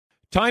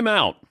Time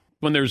out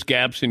when there's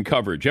gaps in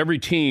coverage. Every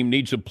team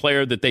needs a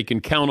player that they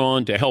can count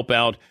on to help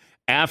out.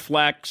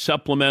 Aflac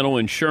Supplemental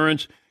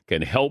Insurance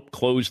can help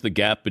close the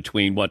gap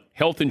between what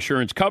health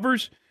insurance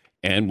covers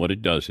and what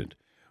it doesn't.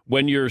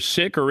 When you're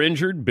sick or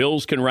injured,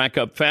 bills can rack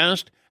up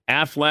fast.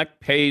 Aflac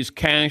pays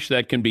cash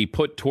that can be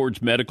put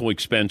towards medical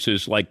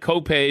expenses like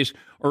copays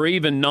or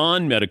even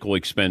non-medical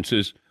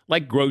expenses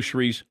like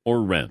groceries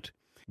or rent.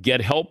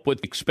 Get help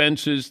with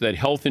expenses that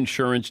health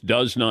insurance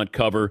does not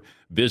cover.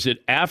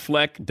 Visit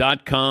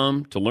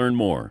Aflac.com to learn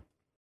more.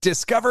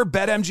 Discover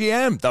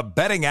BetMGM, the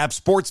betting app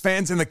sports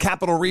fans in the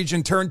capital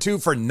region turn to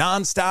for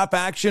nonstop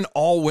action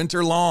all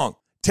winter long.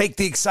 Take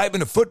the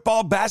excitement of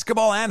football,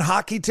 basketball, and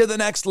hockey to the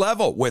next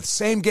level with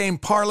same-game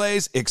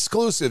parlays,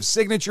 exclusive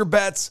signature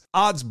bets,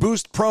 odds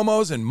boost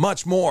promos, and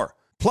much more.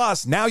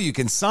 Plus, now you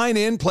can sign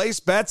in, place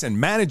bets, and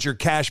manage your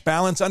cash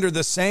balance under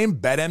the same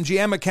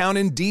BetMGM account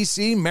in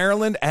D.C.,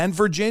 Maryland, and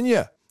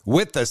Virginia.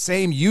 With the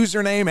same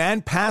username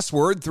and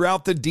password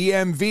throughout the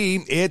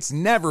DMV, it's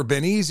never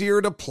been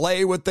easier to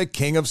play with the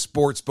king of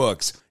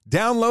sportsbooks.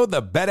 Download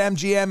the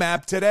BetMGM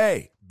app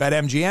today.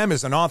 BetMGM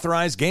is an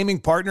authorized gaming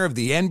partner of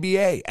the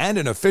NBA and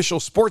an official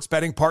sports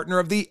betting partner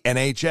of the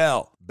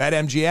NHL.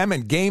 BetMGM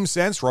and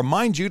GameSense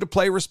remind you to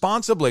play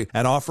responsibly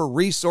and offer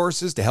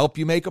resources to help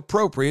you make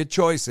appropriate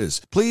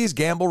choices. Please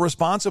gamble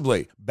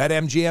responsibly.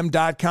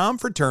 BetMGM.com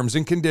for terms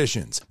and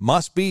conditions.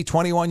 Must be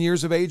 21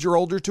 years of age or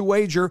older to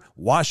wager.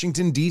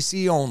 Washington,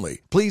 D.C.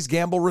 only. Please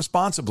gamble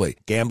responsibly.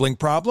 Gambling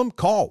problem?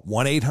 Call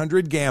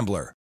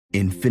 1-800-GAMBLER.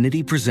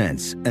 Infiniti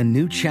presents a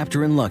new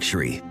chapter in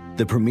luxury.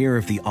 The premiere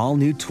of the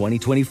all-new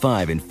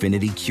 2025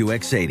 Infiniti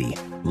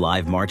QX80.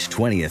 Live March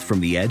 20th from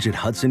the Edge at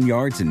Hudson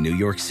Yards in New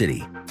York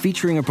City.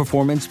 Featuring a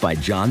performance by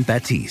John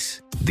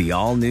Batiste. The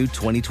all-new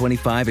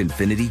 2025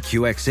 Infiniti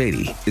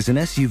QX80 is an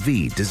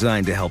SUV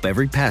designed to help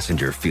every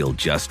passenger feel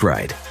just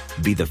right.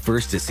 Be the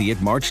first to see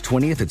it March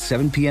 20th at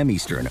 7 p.m.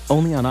 Eastern,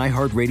 only on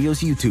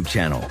iHeartRadio's YouTube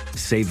channel.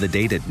 Save the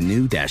date at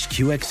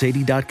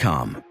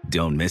new-QX80.com.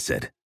 Don't miss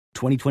it.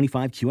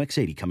 2025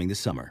 QX80 coming this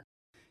summer.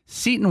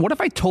 Seton, what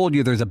if I told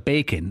you there's a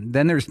bacon,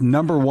 then there's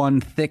number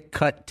one thick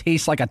cut,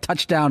 tastes like a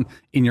touchdown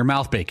in your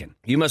mouth bacon?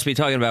 You must be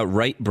talking about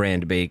Wright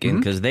brand bacon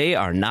because they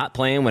are not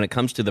playing when it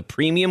comes to the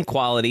premium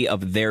quality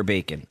of their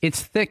bacon.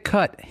 It's thick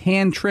cut,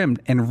 hand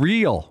trimmed, and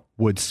real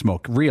wood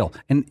smoke, real.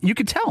 And you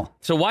can tell.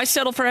 So why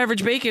settle for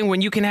average bacon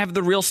when you can have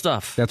the real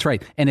stuff? That's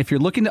right. And if you're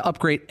looking to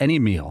upgrade any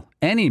meal,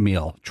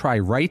 try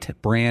Wright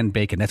brand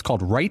bacon. That's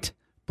called Wright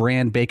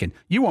brand bacon.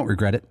 You won't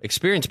regret it.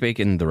 Experience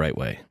bacon the right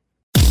way.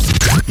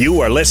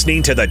 You are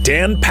listening to the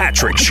Dan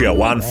Patrick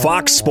Show on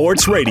Fox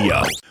Sports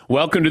Radio.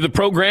 Welcome to the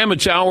program.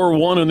 It's hour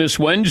one on this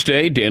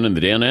Wednesday. Dan and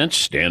the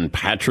Danettes, Dan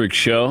Patrick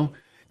Show.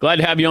 Glad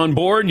to have you on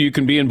board. You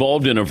can be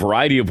involved in a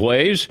variety of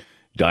ways.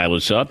 Dial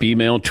us up,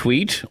 email,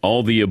 tweet,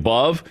 all the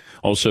above.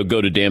 Also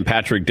go to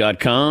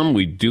danpatrick.com.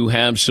 We do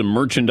have some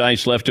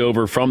merchandise left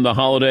over from the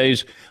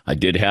holidays. I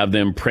did have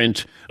them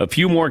print a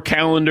few more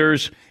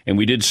calendars, and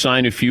we did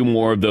sign a few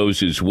more of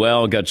those as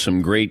well. Got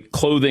some great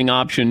clothing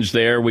options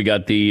there. We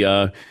got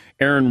the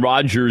Aaron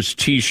Rodgers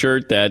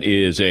t-shirt. That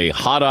is a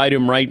hot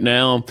item right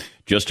now,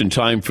 just in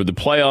time for the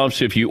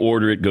playoffs. If you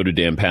order it, go to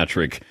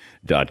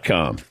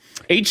danpatrick.com.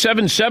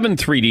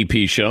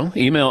 877-3DP Show.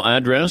 Email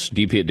address,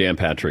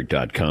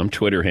 dp@danpatrick.com.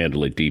 Twitter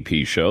handle at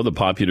DP Show. The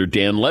popular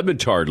Dan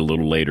Lebitard a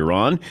little later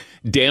on.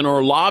 Dan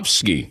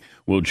Orlovsky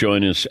will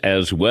join us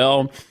as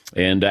well.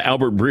 And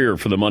Albert Breer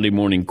for the Monday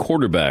Morning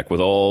Quarterback with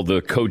all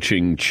the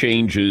coaching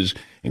changes,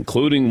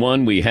 including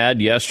one we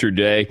had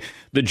yesterday.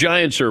 The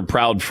Giants are a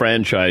proud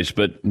franchise,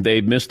 but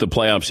they've missed the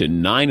playoffs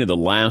in 9 of the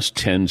last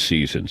 10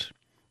 seasons.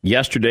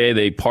 Yesterday,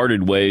 they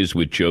parted ways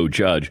with Joe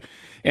Judge.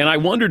 And I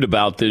wondered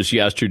about this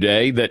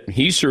yesterday, that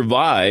he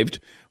survived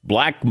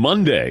Black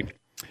Monday.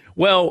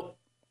 Well,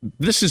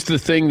 this is the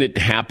thing that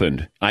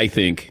happened, I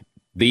think.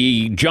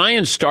 The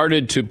Giants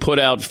started to put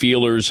out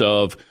feelers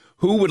of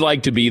who would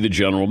like to be the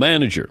general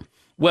manager.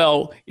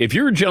 Well, if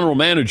you're a general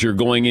manager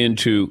going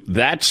into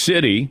that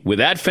city with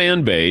that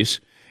fan base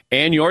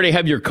and you already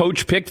have your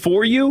coach picked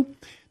for you,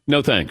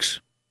 no thanks.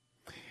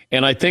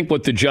 And I think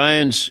what the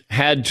Giants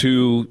had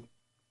to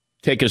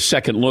take a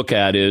second look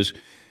at is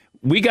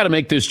we got to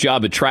make this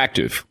job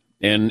attractive.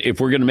 And if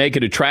we're going to make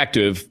it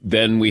attractive,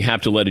 then we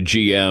have to let a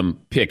GM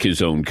pick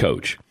his own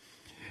coach.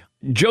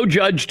 Joe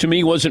Judge, to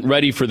me, wasn't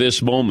ready for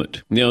this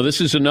moment. You know, this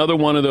is another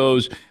one of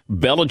those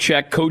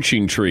Belichick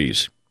coaching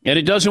trees, and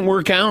it doesn't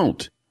work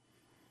out.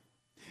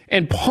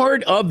 And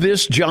part of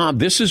this job,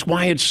 this is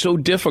why it's so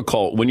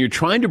difficult when you're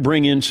trying to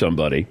bring in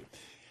somebody.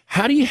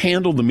 How do you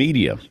handle the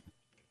media?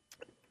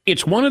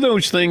 It's one of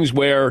those things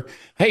where,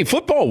 hey,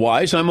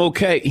 football-wise, I'm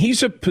okay.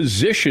 He's a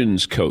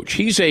positions coach.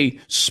 He's a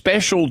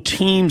special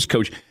teams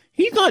coach.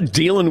 He's not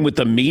dealing with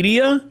the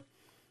media.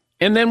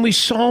 And then we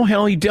saw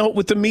how he dealt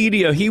with the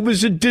media. He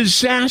was a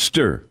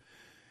disaster.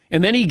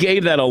 And then he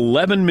gave that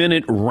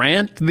 11-minute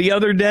rant the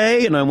other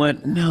day, and I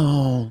went,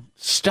 no,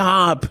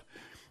 stop.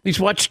 He's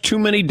watched too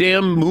many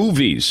damn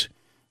movies.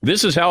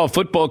 This is how a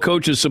football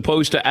coach is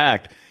supposed to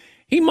act.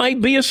 He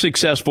might be a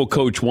successful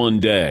coach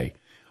one day,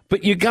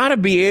 but you got to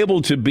be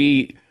able to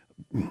be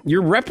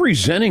you're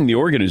representing the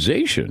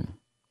organization.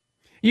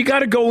 You got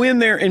to go in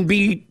there and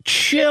be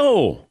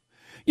chill.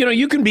 You know,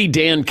 you can be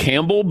Dan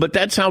Campbell, but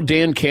that's how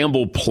Dan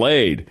Campbell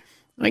played.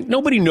 Like,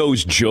 nobody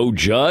knows Joe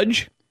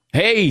Judge.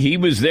 Hey, he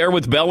was there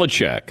with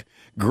Belichick.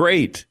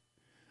 Great.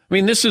 I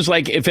mean, this is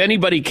like if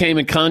anybody came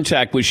in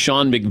contact with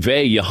Sean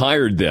McVay, you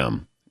hired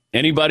them.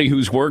 Anybody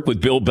who's worked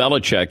with Bill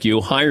Belichick, you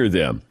hire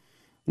them.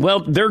 Well,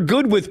 they're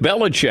good with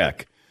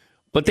Belichick,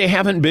 but they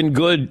haven't been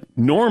good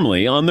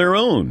normally on their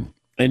own.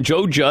 And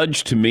Joe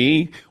Judge, to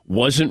me,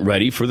 wasn't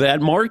ready for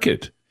that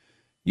market.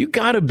 You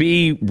got to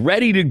be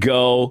ready to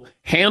go,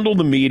 handle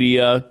the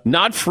media,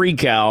 not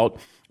freak out,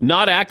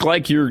 not act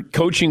like you're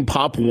coaching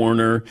Pop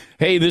Warner.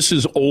 Hey, this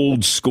is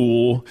old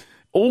school.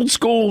 Old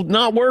school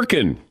not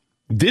working.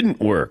 Didn't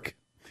work.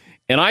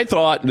 And I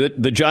thought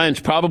that the Giants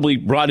probably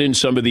brought in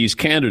some of these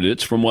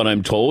candidates, from what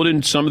I'm told,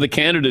 and some of the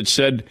candidates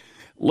said,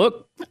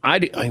 look,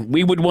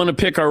 we would want to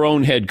pick our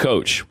own head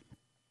coach.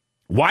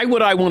 Why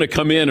would I want to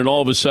come in and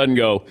all of a sudden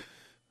go,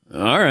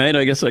 all right,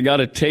 I guess I got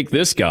to take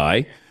this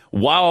guy,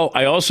 while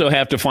I also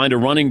have to find a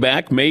running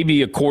back,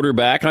 maybe a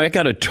quarterback. I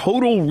got a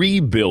total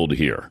rebuild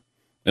here.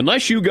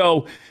 Unless you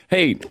go,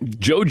 hey,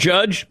 Joe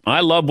Judge,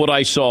 I love what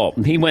I saw.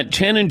 He went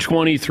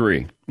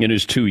 10-23 in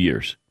his 2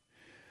 years.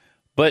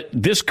 But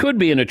this could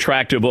be an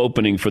attractive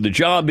opening for the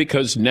job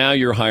because now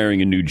you're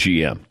hiring a new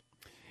GM.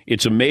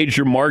 It's a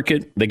major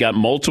market. They got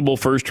multiple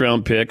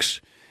first-round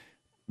picks.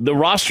 The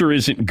roster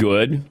isn't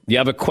good. You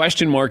have a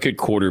question mark at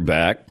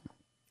quarterback,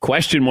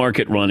 question mark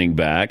at running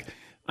back.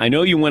 I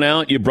know you went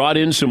out, you brought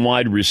in some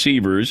wide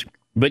receivers,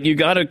 but you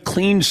got a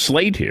clean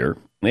slate here,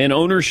 and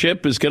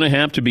ownership is going to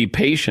have to be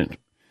patient.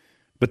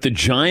 But the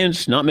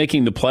Giants not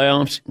making the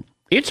playoffs,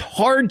 it's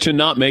hard to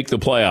not make the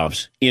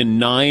playoffs in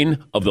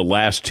 9 of the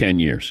last 10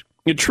 years.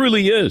 It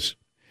truly is.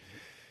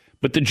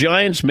 But the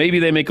Giants, maybe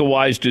they make a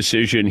wise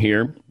decision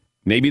here.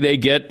 Maybe they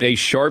get a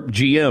sharp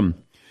GM,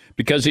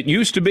 because it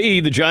used to be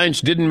the Giants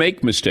didn't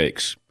make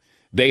mistakes.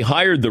 They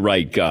hired the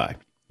right guy,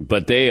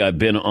 but they have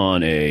been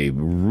on a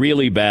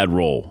really bad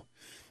roll.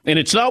 And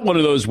it's not one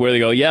of those where they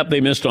go, yep,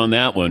 they missed on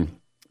that one.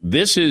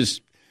 This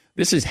is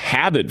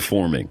habit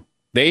forming.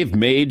 They've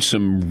made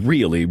some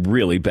really,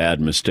 really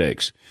bad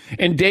mistakes.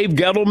 And Dave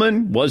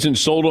Gettleman, wasn't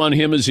sold on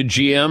him as a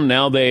GM.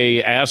 Now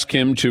they ask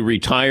him to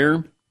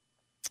retire,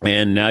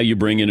 and now you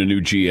bring in a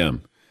new GM.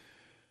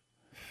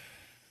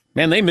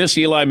 Man, they miss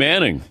Eli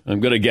Manning, I'm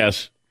going to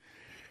guess.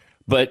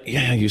 But,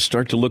 yeah, you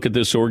start to look at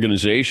this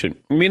organization.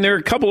 I mean, there are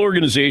a couple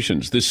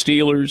organizations, the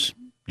Steelers,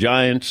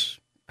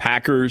 Giants,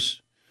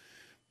 Packers,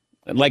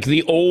 like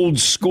the old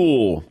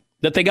school,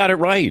 that they got it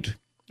right.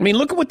 I mean,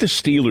 look at what the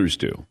Steelers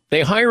do.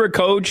 They hire a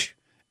coach,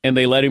 and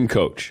they let him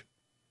coach.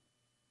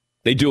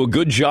 They do a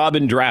good job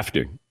in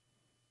drafting.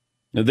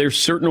 Now, there's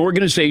certain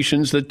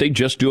organizations that they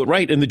just do it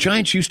right, and the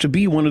Giants used to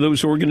be one of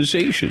those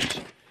organizations.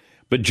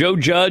 But Joe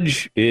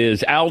Judge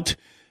is out,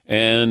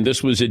 and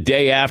this was a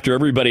day after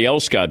everybody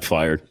else got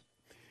fired.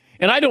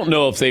 And I don't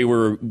know if they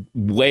were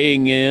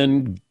weighing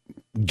in,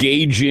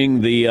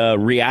 gauging the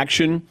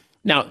reaction.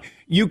 Now,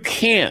 you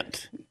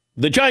can't.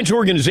 The Giants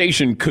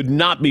organization could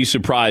not be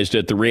surprised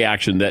at the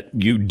reaction that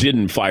you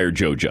didn't fire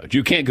Joe Judge.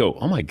 You can't go,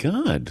 oh, my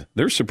God,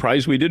 they're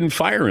surprised we didn't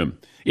fire him.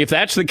 If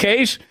that's the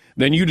case,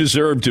 then you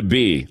deserve to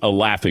be a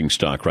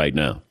laughingstock right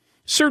now.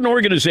 Certain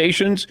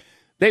organizations,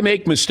 they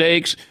make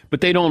mistakes,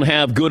 but they don't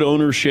have good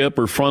ownership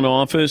or front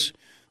office.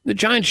 The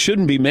Giants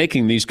shouldn't be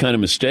making these kind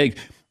of mistakes.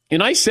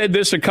 And I said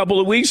this a couple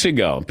of weeks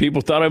ago.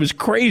 People thought I was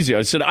crazy.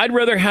 I said, I'd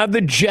rather have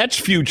the Jets'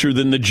 future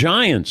than the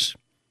Giants.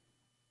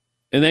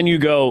 And then you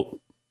go,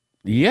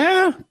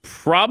 yeah,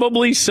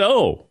 probably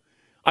so.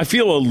 I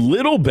feel a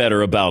little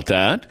better about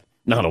that.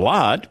 Not a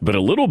lot, but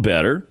a little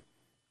better.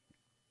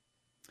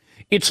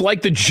 It's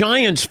like the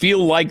Giants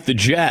feel like the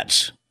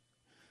Jets,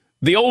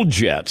 the old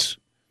Jets.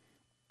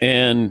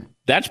 And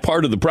that's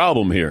part of the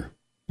problem here.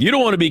 You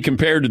don't want to be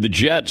compared to the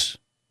Jets,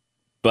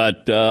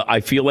 but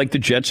I feel like the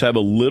Jets have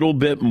a little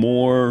bit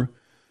more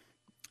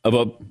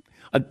of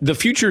the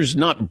future's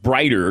not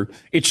brighter.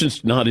 It's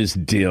just not as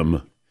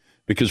dim.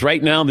 Because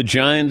right now, the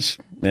Giants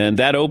and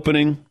that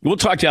opening, we'll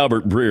talk to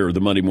Albert Breer,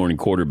 the Monday morning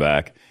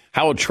quarterback.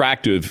 How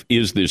attractive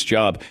is this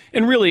job?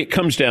 And really, it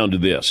comes down to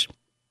this: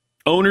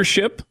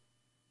 ownership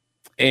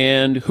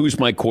and who's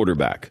my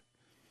quarterback.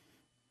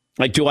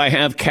 Like, do I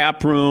have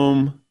cap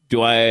room?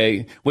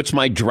 What's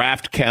my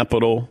draft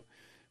capital?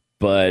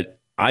 But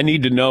I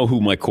need to know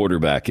who my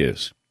quarterback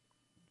is.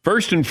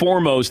 First and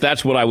foremost,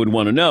 that's what I would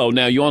want to know.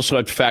 Now, you also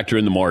have to factor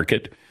in the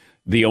market,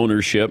 the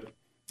ownership.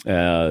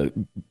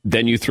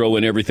 Then you throw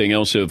in everything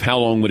else of how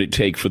long would it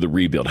take for the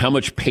rebuild? How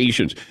much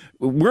patience?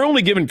 We're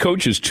only giving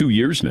coaches 2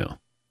 years now.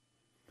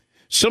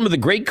 Some of the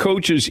great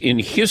coaches in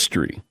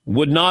history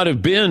would not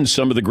have been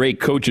some of the great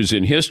coaches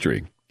in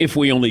history if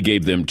we only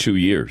gave them 2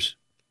 years.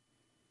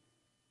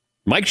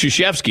 Mike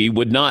Krzyzewski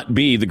would not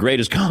be the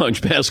greatest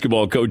college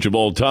basketball coach of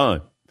all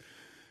time.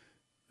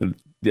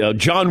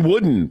 John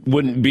Wooden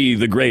wouldn't be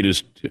the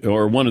greatest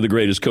or one of the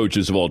greatest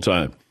coaches of all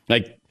time.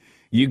 Like,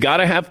 you got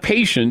to have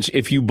patience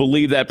if you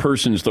believe that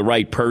person's the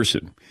right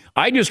person.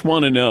 I just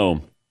want to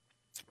know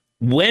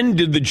When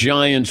did the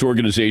Giants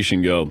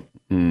organization go,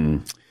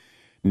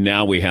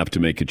 now we have to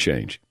make a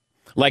change?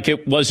 Like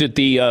was it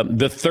the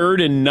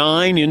 3rd and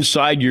 9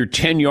 inside your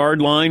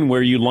 10-yard line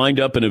where you lined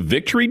up in a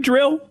victory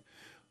drill?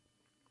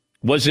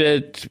 Was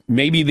it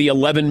maybe the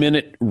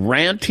 11-minute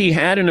rant he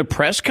had in a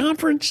press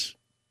conference?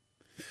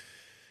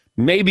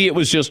 Maybe it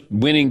was just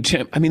winning.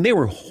 I mean, they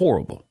were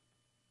horrible.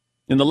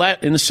 In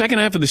the second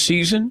half of the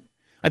season,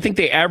 I think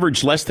they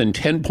averaged less than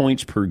 10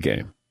 points per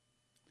game.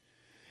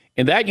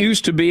 And that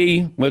used to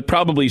be, what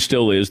probably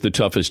still is, the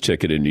toughest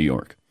ticket in New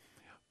York.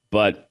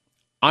 But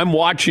I'm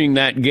watching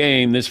that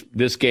game,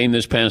 this game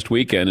this past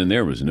weekend, and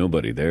there was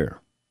nobody there.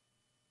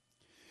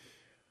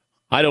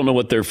 I don't know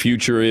what their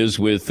future is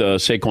with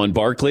Saquon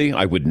Barkley.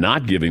 I would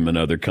not give him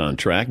another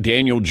contract.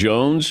 Daniel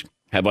Jones,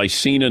 have I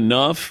seen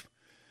enough?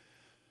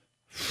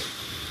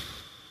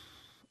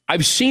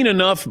 I've seen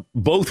enough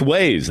both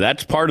ways.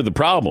 That's part of the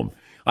problem.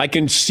 I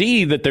can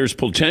see that there's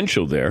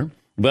potential there,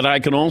 but I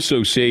can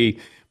also see,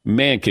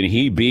 man, can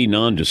he be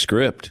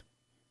nondescript?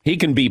 He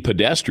can be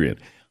pedestrian.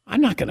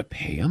 I'm not going to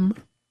pay him.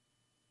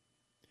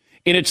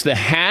 And it's the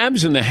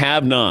haves and the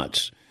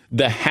have-nots.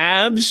 The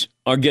haves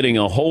are getting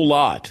a whole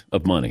lot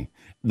of money.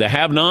 The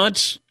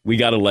have-nots, we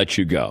got to let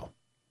you go.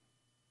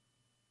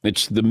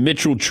 It's the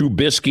Mitchell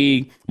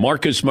Trubisky,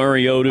 Marcus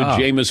Mariota,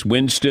 Jameis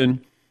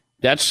Winston.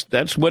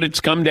 That's what it's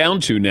come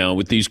down to now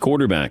with these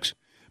quarterbacks.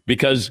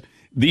 Because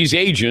these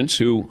agents,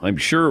 who I'm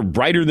sure are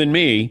brighter than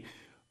me,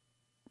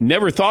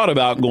 never thought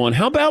about going,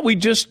 how about we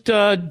just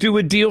do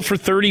a deal for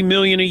 $30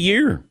 million a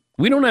year?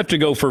 We don't have to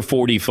go for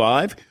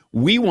 45.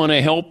 We want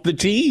to help the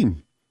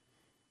team.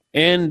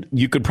 And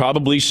you could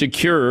probably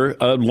secure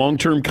a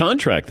long-term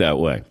contract that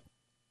way.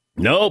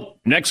 Nope.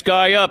 Next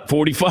guy up,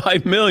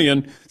 $45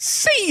 million.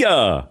 See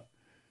ya.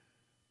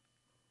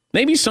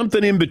 Maybe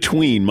something in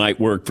between might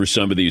work for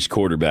some of these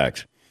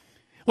quarterbacks.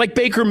 Like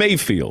Baker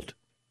Mayfield.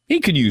 He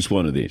could use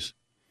one of these.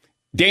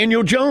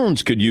 Daniel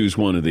Jones could use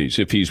one of these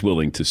if he's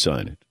willing to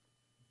sign it.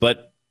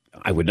 But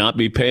I would not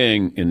be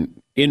paying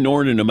an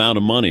inordinate amount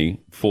of money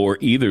for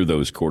either of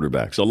those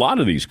quarterbacks. A lot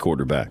of these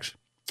quarterbacks.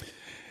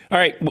 All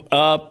right.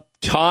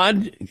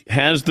 Todd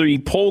has the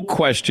poll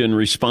question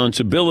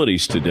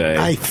responsibilities today.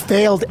 I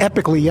failed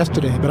epically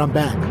yesterday, but I'm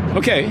back.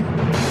 Okay.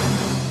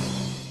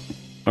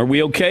 Are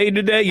we okay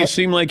today? You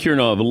seem like you're in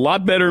a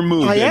lot better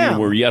mood than you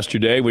were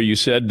yesterday, where you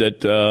said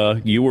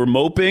that you were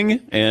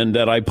moping and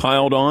that I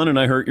piled on and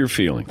I hurt your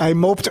feelings. I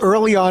moped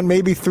early on,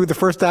 maybe through the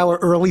first hour,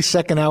 early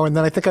second hour, and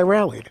then I think I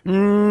rallied.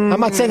 I'm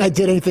not saying I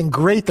did anything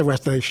great the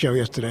rest of the show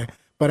yesterday,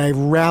 but I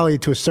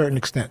rallied to a certain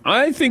extent.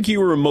 I think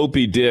you were a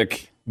mopey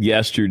dick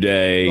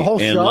yesterday. The whole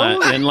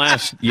show? And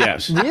last,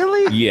 yes.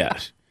 Really?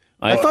 Yes.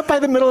 I thought by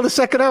the middle of the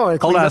second hour.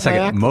 Hold on a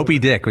second. Mopey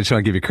Dick. We just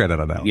want to give you credit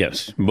on that one.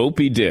 Yes.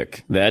 Mopey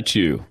Dick. That's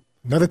you.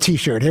 Another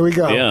T-shirt. Here we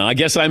go. Yeah, I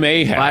guess I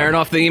may have. Firing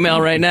off the email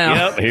right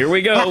now. Yep, here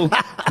we go.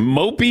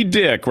 Mopey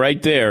Dick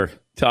right there.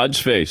 Todd's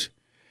face.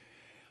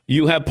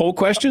 You have poll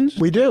questions?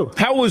 We do.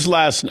 How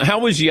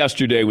was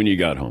yesterday when you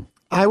got home?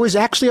 I was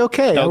actually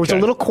okay. I was a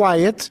little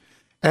quiet,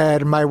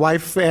 and my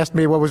wife asked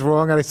me what was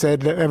wrong, and I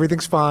said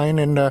everything's fine,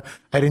 and I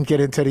didn't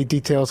get into any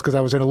details because I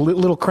was in a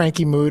little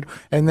cranky mood,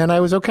 and then I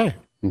was okay.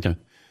 Okay.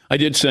 I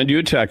did send you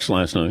a text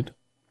last night.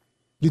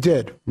 You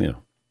did? Yeah.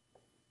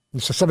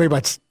 So somebody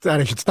about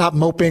I should stop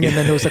moping, and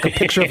then there was like a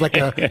picture of like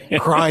a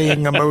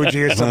crying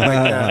emoji or something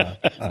like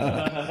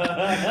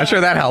that. I'm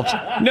sure that helps.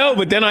 No,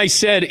 but then I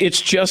said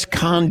it's just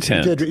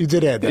content. You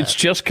did add that. It's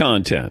just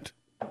content.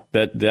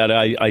 That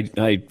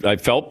I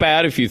felt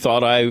bad if you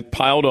thought I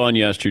piled on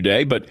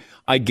yesterday, but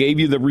I gave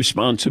you the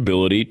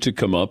responsibility to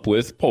come up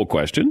with poll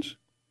questions,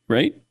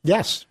 right?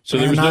 Yes. So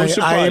there was no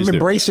surprise I am there.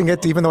 embracing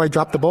it, even though I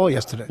dropped the ball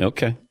yesterday.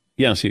 Okay.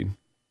 Yes, you.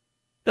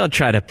 Don't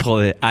try to pull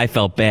it, I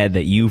felt bad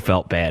that you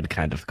felt bad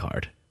kind of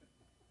card.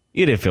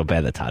 You didn't feel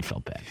bad that Todd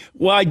felt bad.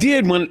 Well, I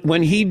did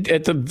when he,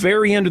 at the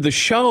very end of the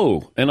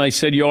show, and I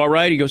said, you all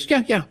right? He goes,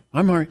 yeah,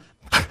 I'm all right.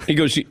 He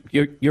goes,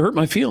 you hurt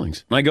my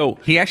feelings. And I go,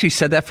 He actually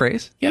said that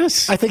phrase?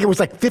 yes. I think it was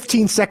like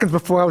 15 seconds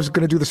before I was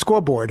going to do the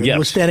scoreboard. And Yes. you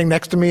were standing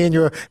next to me, and you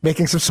were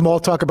making some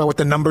small talk about what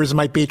the numbers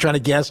might be, trying to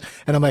guess.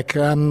 And I'm like,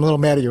 I'm a little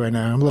mad at you right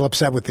now. I'm a little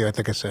upset with you, I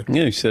think I said.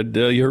 Yeah, he said,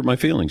 you hurt my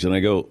feelings. And I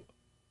go,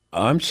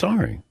 I'm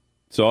sorry.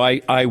 So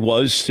I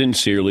was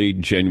sincerely,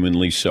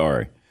 genuinely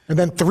sorry. And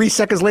then 3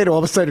 seconds later, all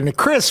of a sudden,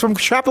 Chris from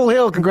Chapel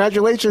Hill,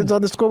 congratulations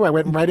on the scoreboard. I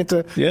went right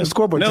into the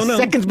scoreboard. No.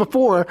 Seconds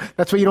before,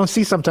 that's what you don't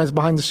see sometimes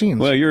behind the scenes.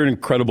 Well, you're an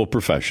incredible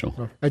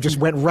professional. I just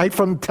went right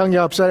from telling you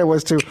how upset I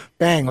was to,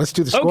 bang, let's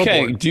do the scoreboard.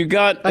 Okay, do you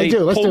got I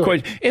do. Let's poll do it.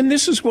 question? And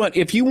this is what,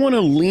 if you want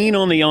to lean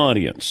on the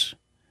audience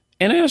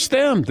and ask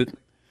them,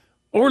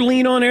 or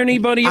lean on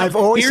anybody else, I've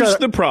always here's said-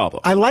 the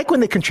problem. I like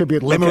when they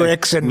contribute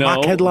limericks and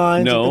mock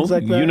headlines and things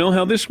like that. You know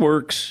how this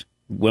works.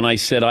 When I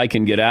said I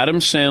can get Adam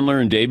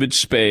Sandler and David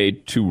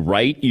Spade to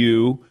write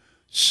you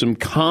some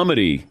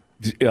comedy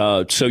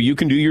so you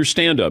can do your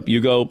stand-up,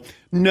 you go,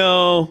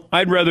 No,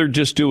 I'd rather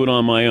just do it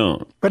on my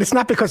own. But it's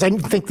not because I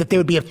think that they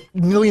would be a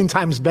million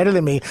times better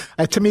than me.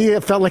 To me,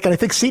 it felt like, and I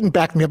think Seton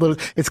backed me up,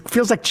 but it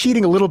feels like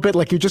cheating a little bit,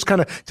 like you're just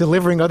kind of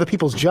delivering other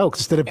people's jokes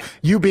instead of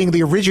you being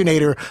the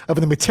originator of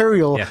the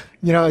material.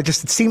 Yeah. It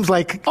seems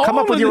like come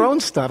up with your own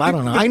stuff. I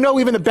don't know. I know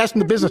even the best in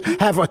the business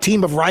have a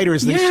team of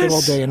writers that sit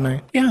all day and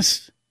night.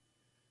 Yes.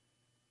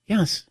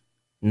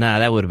 Nah,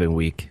 that would have been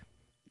weak.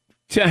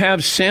 To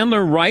have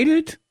Sandler write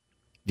it?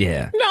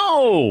 Yeah.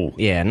 No.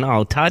 Yeah,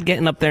 no. Todd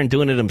getting up there and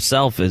doing it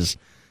himself is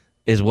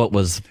what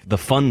was the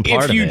fun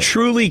part of it. If you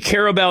truly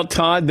care about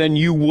Todd, then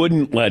you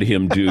wouldn't let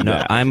him do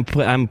that.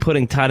 I'm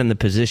putting Todd in the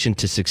position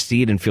to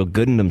succeed and feel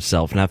good in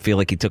himself, not feel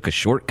like he took a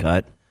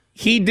shortcut.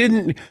 He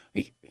didn't.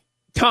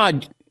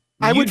 Todd.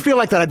 I would feel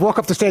like that. I'd walk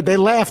up the stage. They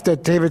laughed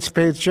at David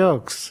Spade's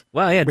jokes.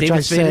 Well, yeah,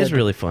 David Spade is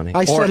really funny.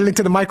 I said it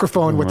into the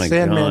microphone what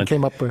Sandman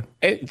came up with.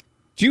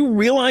 Do you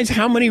realize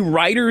how many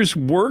writers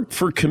work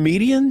for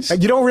comedians?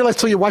 You don't realize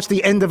till you watch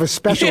the end of a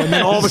special, and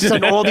then all of a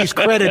sudden all these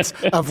credits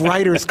of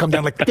writers come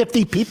down. Like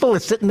 50 people are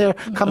sitting there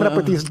coming up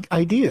with these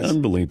ideas.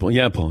 Unbelievable.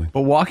 Yeah, Paul.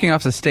 But walking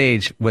off the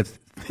stage with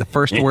the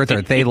first words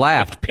are "they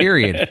laughed,"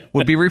 period,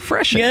 would be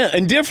refreshing. Yeah,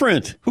 and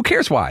different. Who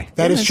cares why?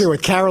 That is true.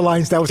 At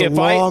Caroline's, that was a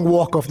long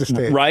walk off the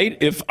stage. Right?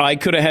 If I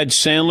could have had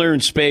Sandler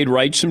and Spade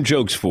write some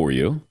jokes for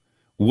you,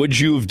 would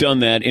you have done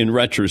that in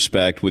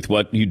retrospect with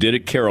what you did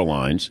at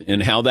Caroline's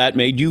and how that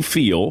made you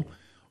feel,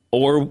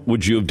 or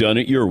would you have done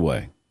it your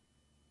way?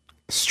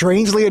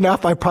 Strangely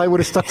enough, I probably would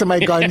have stuck to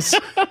my guns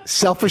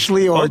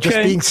selfishly or just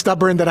being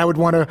stubborn that I would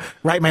want to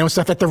write my own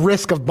stuff at the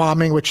risk of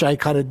bombing, which I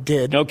kind of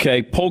did.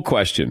 Okay, poll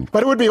question.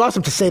 But it would be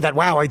awesome to say that,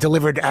 wow, I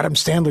delivered Adam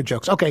Sandler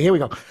jokes. Okay, here we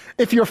go.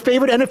 If your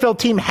favorite NFL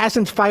team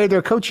hasn't fired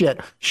their coach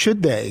yet,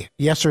 should they?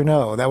 Yes or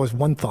no? That was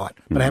one thought,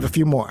 but I have a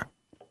few more.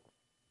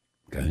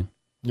 Okay.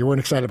 You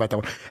weren't excited about that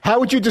one. How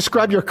would you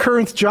describe your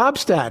current job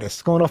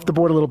status? Going off the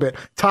board a little bit.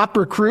 Top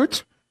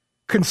recruit,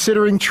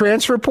 considering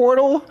transfer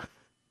portal,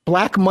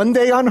 Black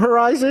Monday on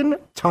horizon,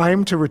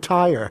 time to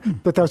retire.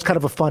 But that was kind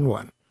of a fun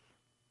one.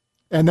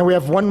 And then we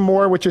have one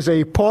more, which is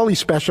a Paulie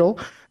special.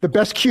 The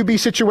best QB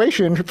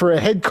situation for a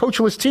head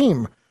coachless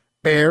team.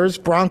 Bears,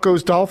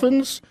 Broncos,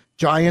 Dolphins,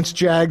 Giants,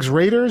 Jags,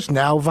 Raiders,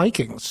 now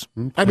Vikings.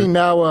 I mean,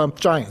 now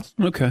Giants.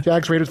 Okay.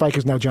 Jags, Raiders,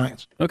 Vikings, now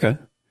Giants. Okay.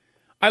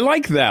 I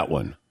like that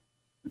one.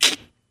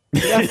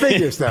 Yeah,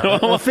 figures, though.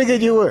 I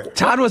figured you would.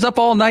 Todd was up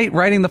all night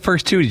writing the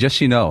first two, just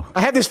so you know.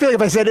 I had this feeling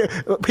if I said,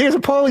 here's a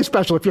Paulie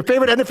special. If your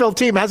favorite NFL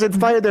team hasn't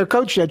fired their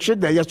coach yet,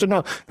 should they? Yes or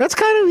no? That's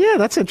kind of,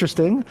 that's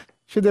interesting.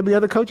 Should there be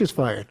other coaches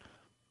fired?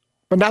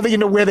 But now that you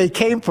know where they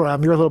came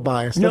from, you're a little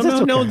biased. No,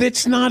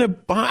 that's not a.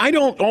 I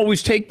don't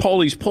always take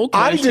Paulie's poll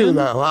question. I do,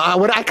 though.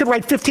 I could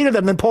write 15 of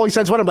them, then Paulie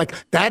sends one. I'm like,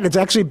 that is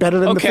actually better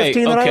than the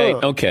 15 that I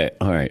wrote. Okay.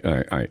 All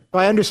right.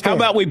 I understand. How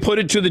about we put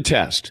it to the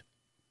test?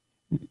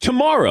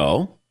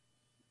 Tomorrow,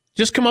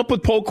 just come up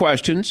with poll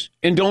questions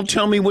and don't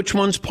tell me which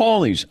one's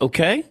Paulie's,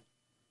 okay?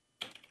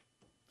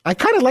 I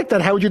kind of like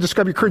that. How would you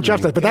describe your current job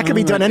status? But that could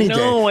be done any day.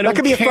 No, I don't that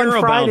could be a care fun about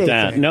Friday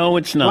that. thing. No,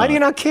 it's not. Why do you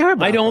not care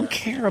about it? I don't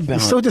care about it. You're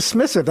so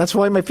dismissive. That's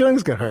why my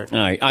feelings get hurt. All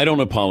right, I don't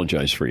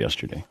apologize for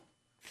yesterday.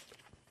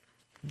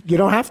 You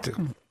don't have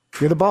to.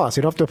 You're the boss.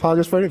 You don't have to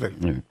apologize for anything.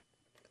 Right.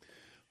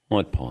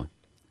 What, Paul?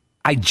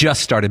 I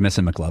just started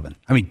missing McLovin.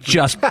 I mean,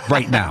 just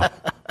right now.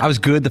 I was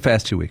good the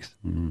past 2 weeks.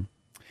 Mm-hmm.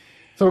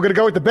 So we're going to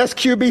go with the best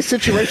QB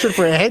situation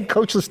for a head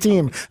coachless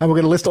team, and we're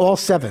going to list all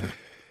 7.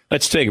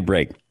 Let's take a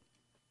break.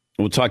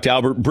 We'll talk to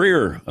Albert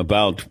Breer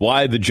about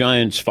why the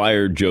Giants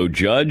fired Joe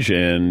Judge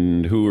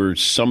and who are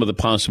some of the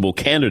possible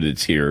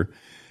candidates here.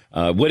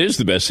 What is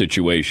the best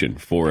situation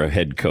for a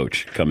head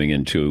coach coming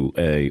into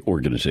a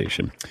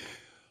organization?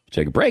 We'll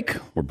take a break.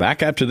 We're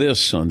back after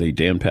this on the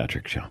Dan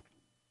Patrick Show.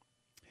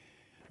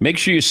 Make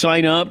sure you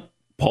sign up.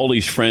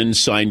 Paulie's friends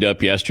signed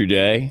up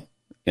yesterday.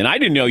 And I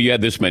didn't know you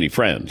had this many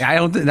friends.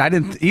 I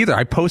didn't either.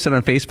 I posted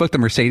on Facebook the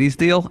Mercedes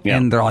deal,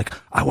 and they're like,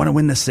 I want to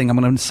win this thing. I'm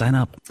going to sign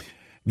up.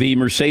 The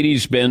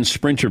Mercedes-Benz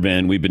Sprinter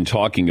van we've been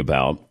talking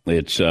about,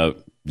 it's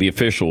the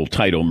official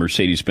title,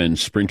 Mercedes-Benz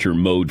Sprinter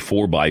Mode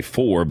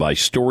 4x4 by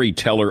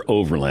Storyteller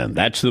Overland.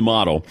 That's the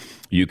model.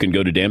 You can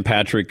go to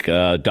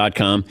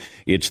danpatrick.com.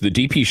 It's the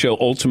DP Show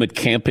Ultimate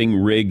Camping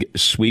Rig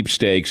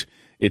Sweepstakes.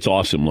 It's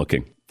awesome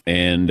looking.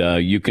 And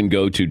you can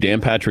go to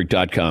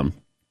danpatrick.com.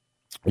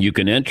 You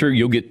can enter,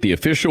 you'll get the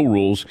official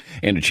rules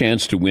and a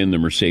chance to win the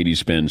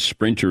Mercedes-Benz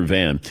Sprinter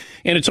van.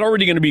 And it's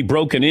already going to be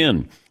broken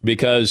in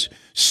because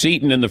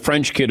Seton and the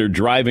French kid are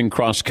driving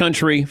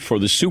cross-country for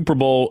the Super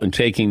Bowl and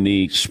taking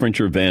the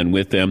Sprinter van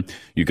with them.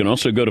 You can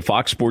also go to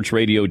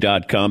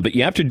foxsportsradio.com, but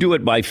you have to do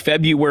it by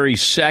February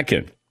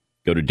 2nd.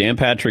 Go to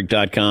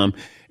danpatrick.com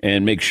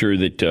and make sure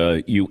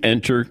that you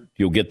enter.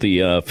 You'll get the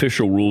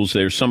official rules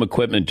there. Some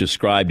equipment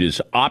described as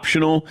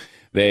optional.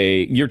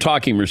 You're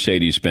talking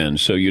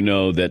Mercedes-Benz, so you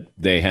know that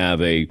they have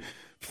a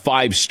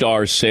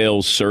 5-star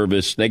sales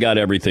service. They got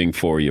everything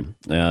for you.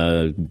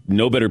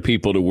 No better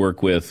people to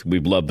work with.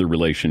 We've loved the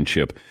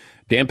relationship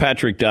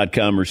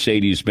DanPatrick.com,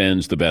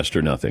 Mercedes-Benz, the best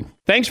or nothing.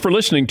 Thanks for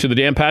listening to the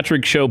Dan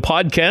Patrick Show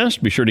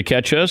podcast. Be sure to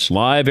catch us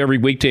live every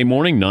weekday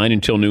morning, 9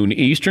 until noon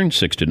Eastern,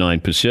 6 to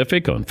 9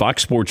 Pacific on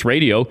Fox Sports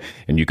Radio.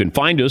 And you can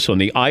find us on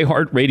the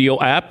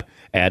iHeartRadio app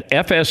at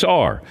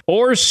FSR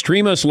or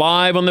stream us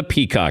live on the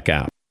Peacock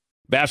app.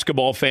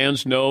 Basketball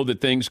fans know that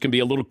things can be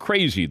a little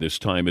crazy this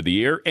time of the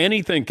year.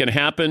 Anything can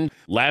happen.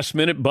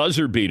 Last-minute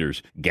buzzer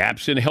beaters,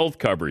 gaps in health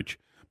coverage.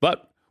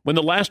 But when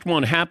the last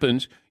one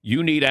happens,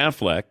 you need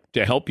Aflac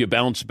to help you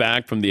bounce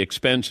back from the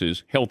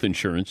expenses health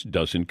insurance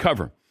doesn't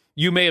cover.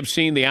 You may have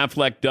seen the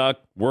Aflac Duck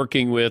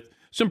working with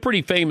some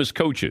pretty famous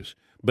coaches.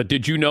 But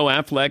did you know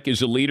Aflac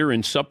is a leader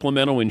in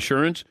supplemental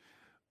insurance?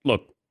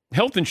 Look,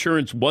 health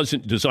insurance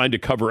wasn't designed to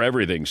cover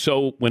everything.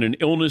 So when an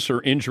illness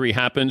or injury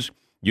happens,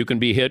 you can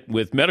be hit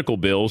with medical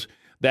bills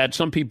that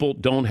some people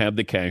don't have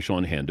the cash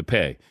on hand to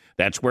pay.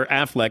 That's where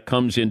Aflac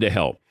comes in to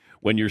help.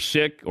 When you're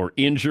sick or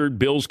injured,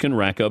 bills can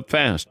rack up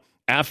fast.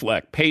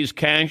 Aflac pays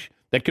cash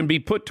that can be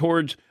put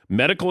towards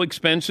medical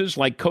expenses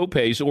like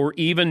copays or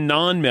even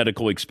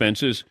non-medical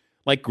expenses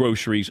like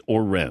groceries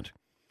or rent.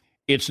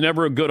 It's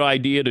never a good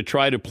idea to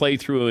try to play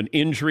through an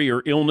injury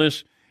or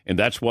illness, and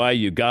that's why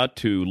you got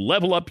to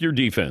level up your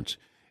defense.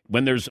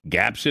 When there's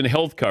gaps in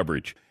health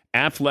coverage,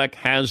 Aflac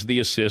has the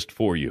assist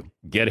for you.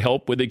 Get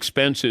help with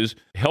expenses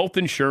health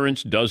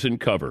insurance doesn't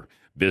cover.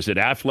 Visit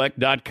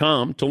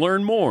Aflac.com to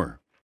learn more.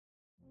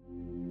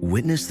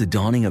 Witness the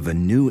dawning of a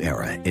new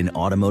era in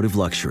automotive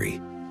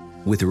luxury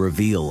with a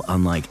reveal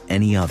unlike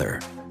any other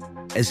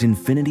as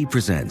Infiniti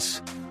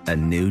presents a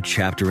new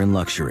chapter in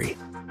luxury,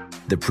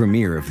 the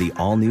premiere of the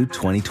all-new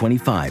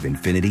 2025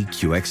 Infiniti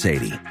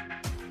QX80.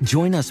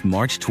 Join us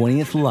March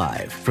 20th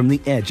live from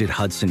the Edge at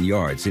Hudson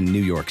Yards in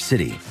New York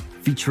City,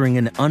 featuring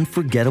an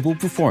unforgettable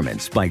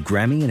performance by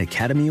Grammy and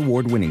Academy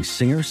Award-winning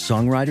singer,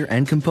 songwriter,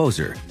 and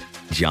composer,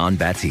 Jon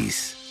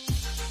Batiste.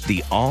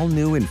 The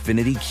all-new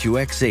Infiniti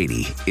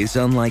QX80 is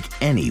unlike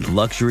any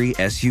luxury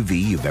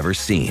SUV you've ever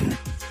seen.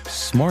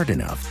 Smart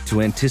enough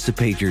to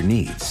anticipate your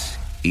needs,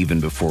 even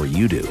before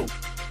you do.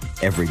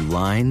 Every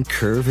line,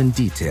 curve, and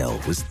detail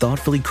was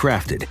thoughtfully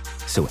crafted,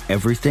 so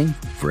everything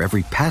for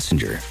every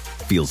passenger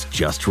feels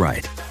just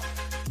right.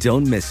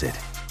 Don't miss it.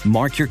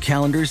 Mark your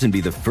calendars and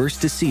be the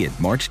first to see it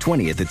March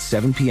 20th at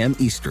 7 p.m.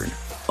 Eastern,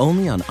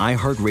 only on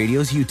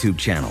iHeartRadio's YouTube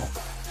channel.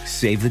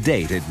 Save the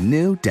date at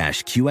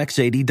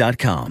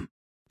new-QX80.com.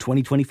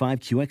 2025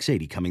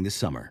 QX80 coming this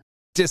summer.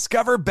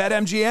 Discover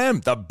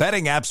BetMGM, the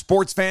betting app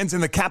sports fans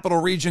in the capital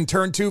region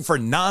turn to for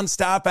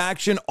nonstop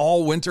action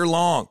all winter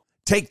long.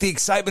 Take the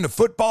excitement of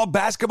football,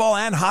 basketball,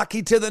 and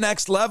hockey to the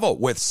next level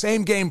with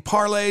same-game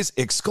parlays,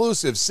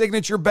 exclusive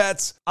signature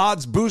bets,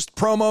 odds boost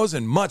promos,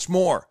 and much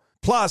more.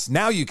 Plus,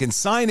 now you can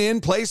sign in,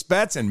 place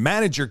bets, and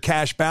manage your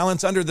cash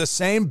balance under the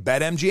same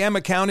BetMGM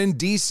account in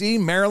D.C.,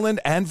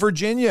 Maryland, and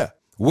Virginia.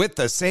 With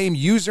the same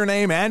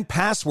username and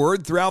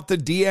password throughout the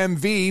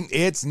DMV,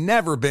 it's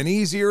never been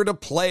easier to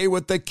play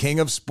with the king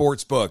of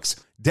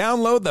sportsbooks.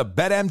 Download the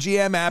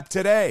BetMGM app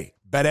today.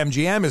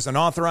 BetMGM is an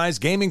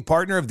authorized gaming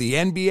partner of the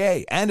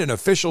NBA and an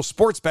official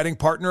sports betting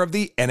partner of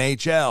the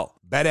NHL.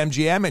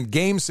 BetMGM and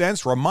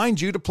GameSense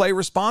remind you to play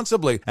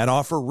responsibly and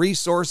offer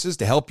resources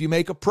to help you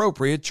make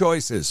appropriate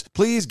choices.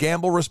 Please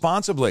gamble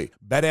responsibly.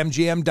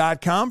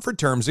 BetMGM.com for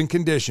terms and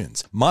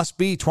conditions. Must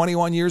be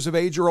 21 years of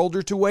age or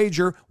older to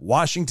wager.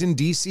 Washington,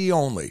 D.C.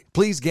 only.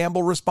 Please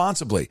gamble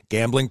responsibly.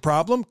 Gambling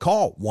problem?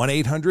 Call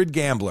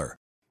 1-800-GAMBLER.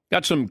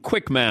 Got some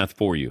quick math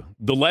for you.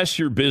 The less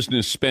your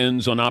business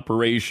spends on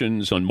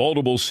operations, on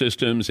multiple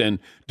systems, and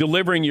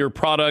delivering your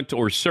product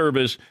or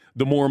service,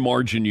 the more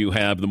margin you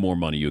have, the more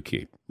money you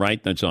keep,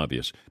 right? That's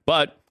obvious.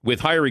 But with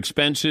higher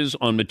expenses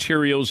on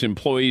materials,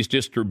 employees,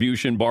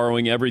 distribution,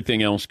 borrowing,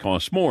 everything else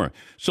costs more.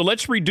 So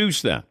let's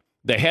reduce that.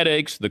 The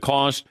headaches, the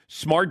cost,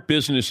 smart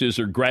businesses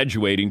are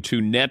graduating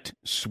to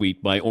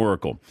NetSuite by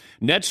Oracle.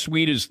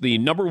 NetSuite is the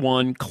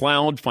 #1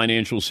 cloud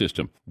financial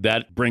system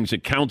that brings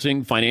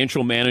accounting,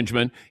 financial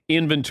management,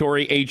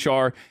 inventory,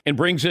 HR, and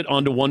brings it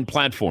onto one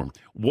platform.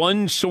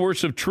 One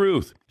source of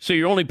truth. So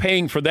you're only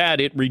paying for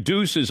that. It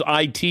reduces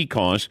IT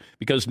costs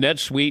because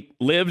NetSuite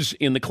lives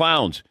in the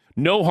clouds.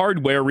 No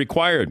hardware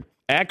required.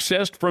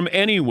 Accessed from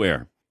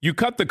anywhere. You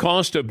cut the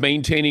cost of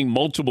maintaining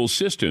multiple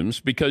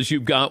systems because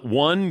you've got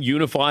one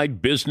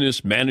unified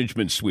business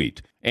management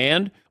suite.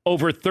 And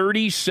over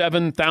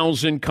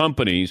 37,000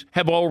 companies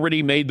have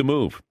already made the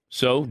move.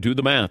 So do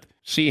the math.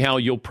 See how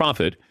you'll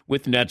profit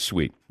with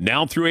NetSuite.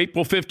 Now through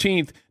April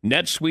 15th,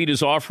 NetSuite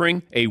is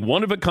offering a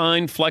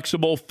one-of-a-kind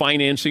flexible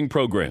financing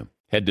program.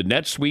 Head to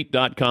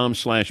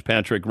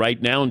netsuite.com/Patrick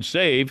right now and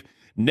save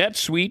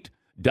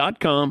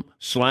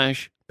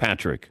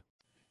netsuite.com/Patrick.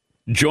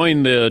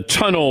 Join the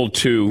Tunnel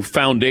to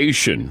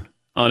Foundation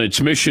on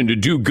its mission to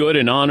do good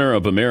in honor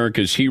of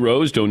America's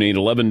heroes. Donate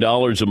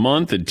 $11 a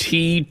month at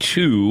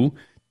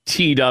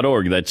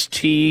T2T.org. That's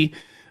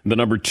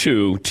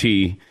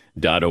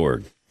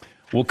T2T.org.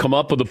 We'll come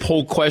up with a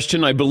poll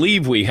question. I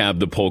believe we have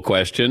the poll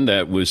question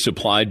that was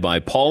supplied by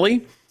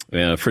Paulie.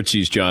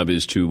 Fritzie's job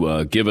is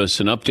to give us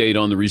an update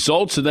on the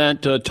results of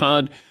that.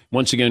 Todd,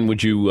 Once again,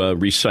 would you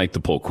recite the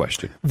poll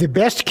question? The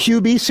best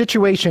QB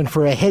situation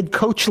for a head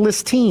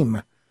coachless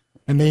team.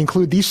 And they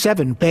include these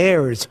 7: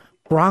 Bears,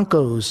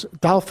 Broncos,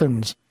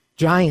 Dolphins,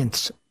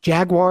 Giants,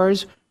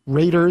 Jaguars,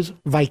 Raiders,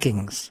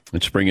 Vikings.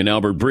 Let's bring in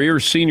Albert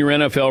Breer, senior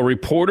NFL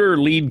reporter,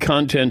 lead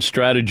content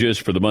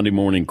strategist for the Monday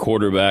Morning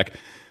Quarterback.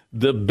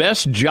 The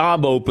best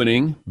job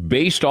opening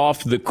based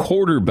off the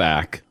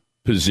quarterback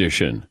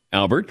position.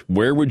 Albert,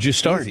 where would you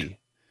start?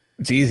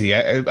 It's easy.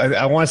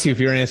 I want to see if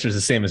your answer is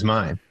the same as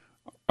mine.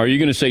 Are you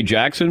going to say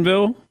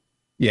Jacksonville?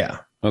 Yeah.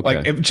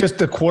 Okay. Like just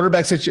the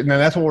quarterback situation. Now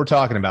that's what we're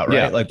talking about, right?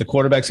 Yeah. Like the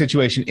quarterback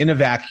situation in a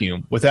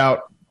vacuum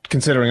without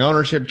considering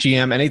ownership,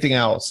 GM, anything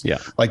else. Yeah.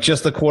 Like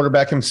just the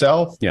quarterback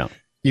himself. Yeah.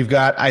 You've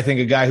got, I think,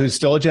 a guy who's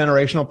still a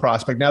generational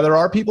prospect. Now, there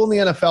are people in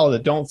the NFL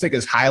that don't think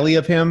as highly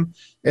of him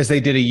as they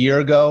did a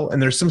year ago.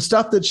 And there's some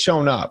stuff that's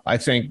shown up. I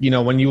think,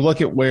 when you look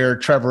at where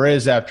Trevor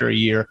is after a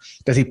year,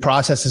 does he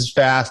process as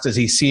fast? Does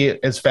he see it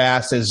as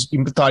fast as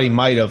you thought he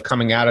might have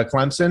coming out of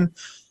Clemson?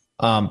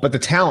 But the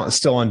talent is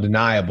still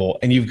undeniable.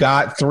 And you've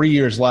got 3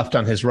 years left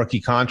on his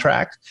rookie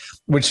contract,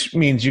 which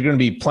means you're going to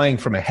be playing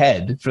from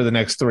ahead for the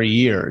next 3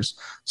 years.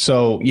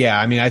 So,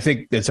 yeah, I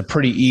think it's a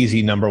pretty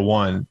easy number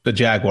one. The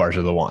Jaguars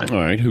are the one.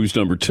 All right. Who's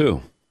number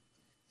 2?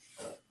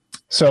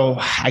 So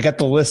I got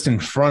the list in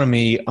front of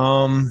me.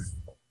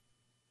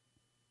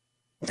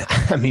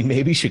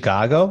 Maybe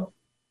Chicago.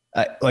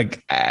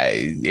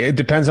 It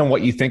depends on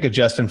what you think of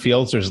Justin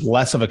Fields. There's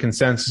less of a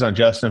consensus on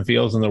Justin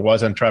Fields than there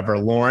was on Trevor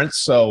Lawrence.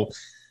 So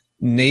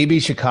maybe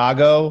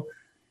Chicago.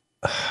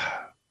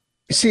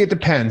 See, it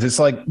depends. It's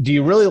like, do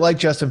you really like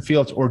Justin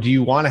Fields, or do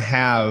you want to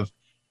have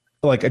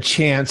like a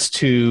chance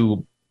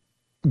to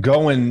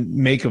go and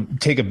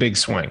take a big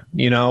swing?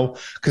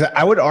 Because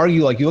I would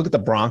argue, like, you look at the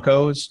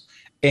Broncos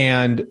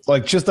and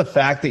like just the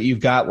fact that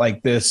you've got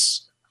like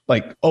this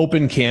like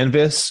open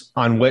canvas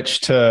on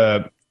which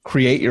to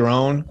create your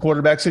own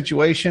quarterback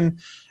situation,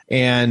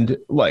 and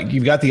like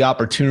you've got the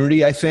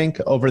opportunity, I think,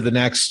 over the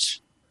next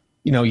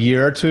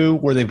year or two,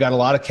 where they've got a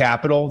lot of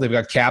capital, they've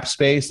got cap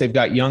space, they've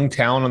got young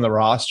talent on the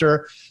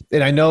roster.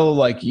 And I know,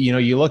 like,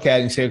 you look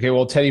at it and say, okay,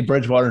 well, Teddy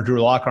Bridgewater and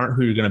Drew Lock aren't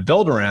who you're going to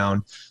build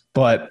around.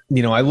 But,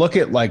 I look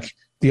at like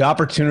the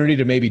opportunity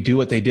to maybe do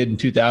what they did in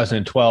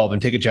 2012 and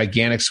take a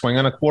gigantic swing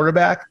on a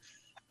quarterback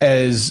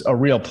as a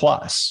real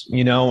plus,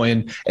 and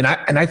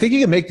I think you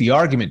can make the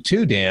argument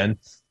too, Dan.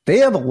 They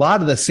have a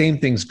lot of the same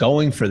things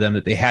going for them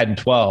that they had in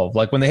 12.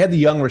 Like when they had the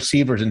young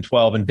receivers in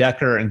 12 and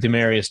Decker and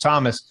Demaryius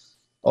Thomas.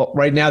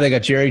 Right now, they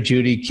got Jerry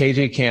Jeudy,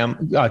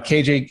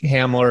 KJ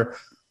Hamler,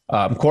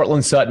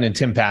 Cortland Sutton, and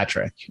Tim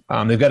Patrick.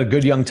 They've got a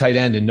good young tight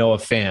end in Noah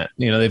Fant.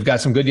 They've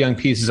got some good young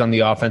pieces on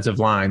the offensive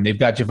line. They've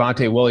got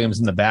Javonte Williams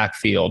in the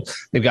backfield.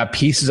 They've got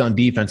pieces on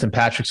defense and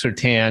Patrick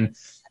Surtain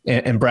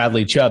and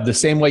Bradley Chubb. The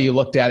same way you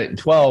looked at it in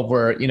 12,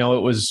 where it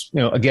was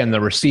again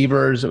the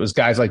receivers. It was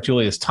guys like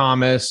Julius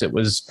Thomas. It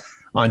was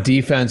on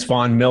defense,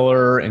 Von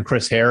Miller and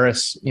Chris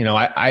Harris.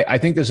 I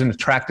think there's an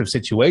attractive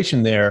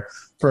situation there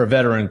for a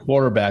veteran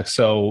quarterback.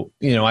 So,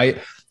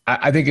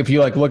 I think if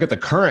you look at the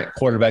current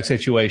quarterback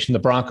situation, the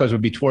Broncos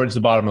would be towards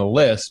the bottom of the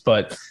list.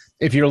 But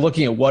if you're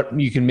looking at what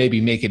you can maybe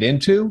make it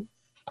into,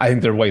 I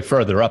think they're way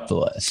further up the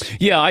list.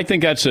 Yeah, I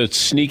think that's a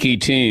sneaky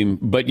team,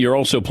 but you're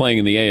also playing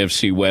in the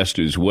AFC West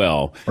as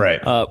well. Right.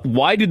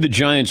 Why did the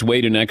Giants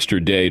wait an extra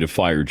day to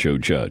fire Joe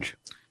Judge?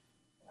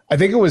 I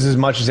think it was as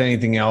much as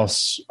anything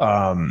else,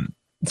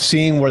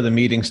 seeing where the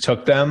meetings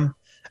took them.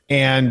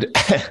 And,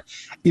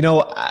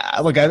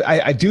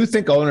 I do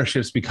think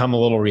ownership's become a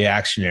little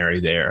reactionary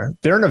there.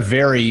 They're in a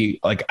very,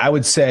 I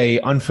would say,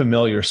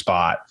 unfamiliar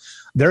spot.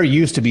 They're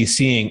used to be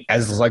seeing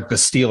as like the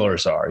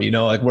Steelers are,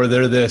 where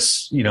they're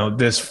this,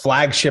 this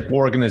flagship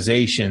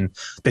organization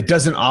that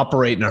doesn't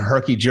operate in a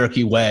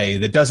herky-jerky way,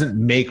 that doesn't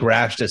make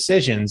rash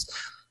decisions.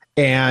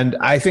 And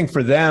I think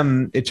for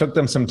them, it took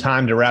them some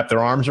time to wrap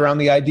their arms around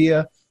the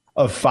idea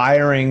of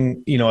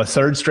firing, a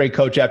third straight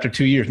coach after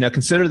 2 years. Now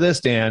consider this,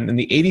 Dan, in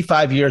the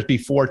 85 years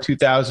before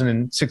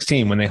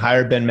 2016, when they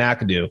hired Ben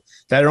McAdoo,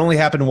 that had only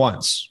happened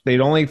once.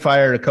 They'd only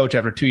fired a coach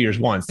after 2 years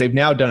once. They've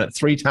now done it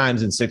 3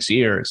 times in 6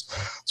 years.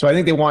 So I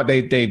think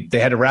they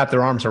had to wrap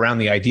their arms around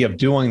the idea of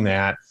doing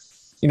that.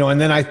 And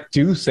then I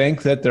do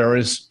think that there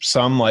is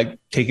some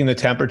taking the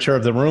temperature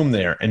of the room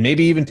there, and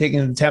maybe even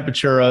taking the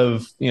temperature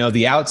of,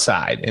 the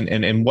outside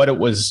and what it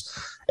was,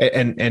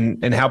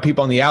 and how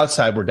people on the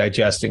outside were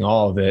digesting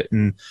all of it.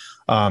 And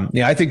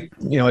I think,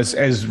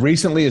 as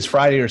recently as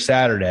Friday or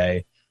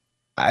Saturday,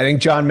 I think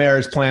John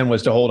Mayer's plan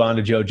was to hold on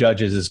to Joe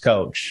Judge as his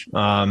coach.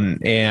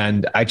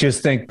 And I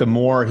just think the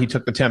more he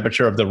took the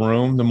temperature of the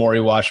room, the more he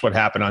watched what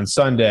happened on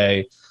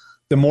Sunday,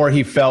 the more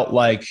he felt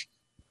like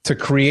to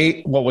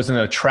create what was an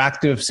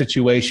attractive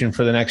situation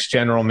for the next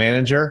general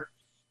manager,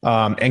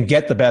 and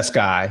get the best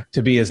guy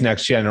to be his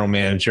next general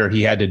manager,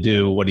 he had to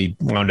do what he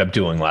wound up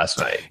doing last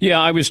night. Yeah,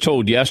 I was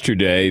told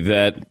yesterday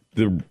that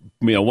the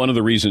one of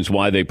the reasons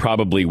why they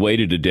probably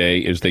waited a day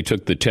is they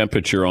took the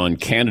temperature on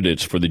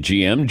candidates for the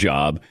GM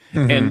job.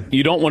 And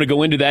you don't want to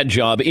go into that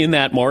job in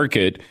that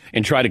market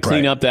and try to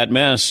clean up that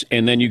mess.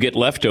 And then you get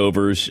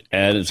leftovers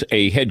as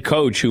a head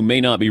coach who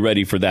may not be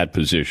ready for that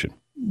position.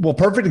 Well,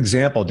 perfect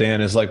example, Dan,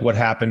 is like what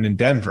happened in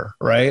Denver,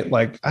 right?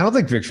 Like, I don't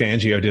think Vic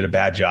Fangio did a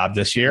bad job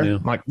this year. Yeah.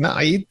 Like, no,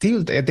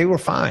 they were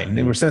fine.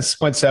 They went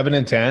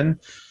 7-10.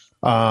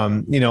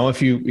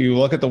 If you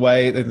look at the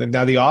way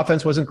now the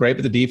offense wasn't great,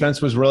 but the defense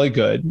was really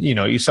good.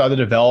 You saw the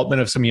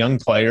development of some young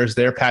players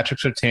there. Patrick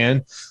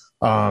Surtain,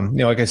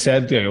 like I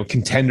said,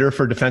 contender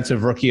for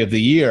defensive rookie of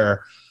the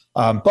year.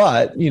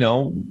 But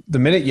the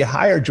minute you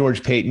hire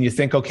George Payton, you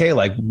think, okay,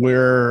 like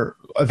we're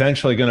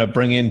eventually going to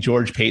bring in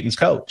George Payton's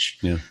coach.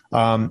 Yeah.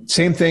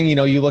 Same thing,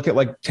 you look at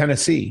like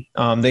Tennessee.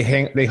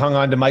 They hung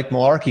on to Mike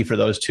Mularkey for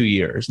those 2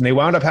 years, and they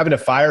wound up having to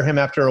fire him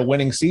after a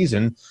winning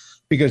season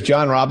because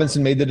John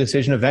Robinson made the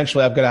decision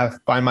eventually I've got to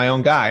find my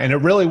own guy. And it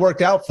really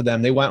worked out for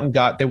them. They went and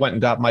got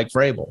Mike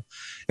Vrabel.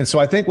 And so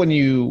I think when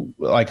you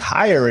like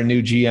hire a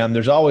new GM,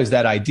 there's always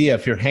that idea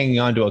if you're hanging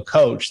on to a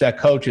coach, that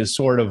coach is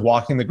sort of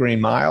walking the green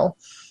mile.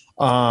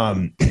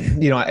 And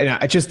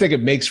I just think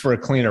it makes for a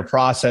cleaner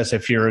process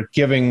if you're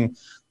giving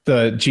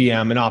the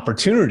GM an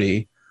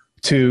opportunity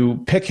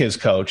to pick his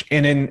coach.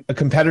 And in a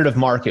competitive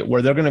market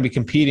where they're going to be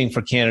competing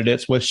for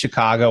candidates with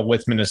Chicago,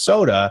 with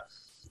Minnesota,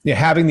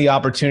 having the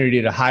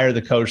opportunity to hire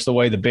the coach the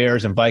way the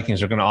Bears and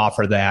Vikings are going to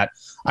offer that,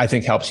 I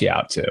think helps you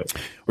out too.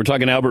 We're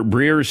talking Albert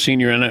Breer,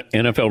 senior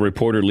NFL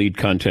reporter, lead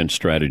content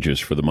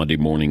strategist for the Monday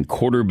Morning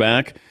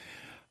Quarterback.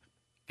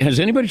 Has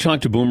anybody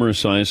talked to Boomer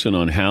Esiason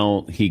on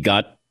how he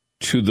got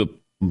to the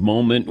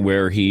moment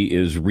where he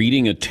is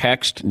reading a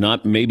text,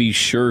 not maybe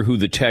sure who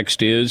the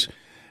text is,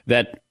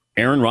 that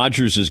Aaron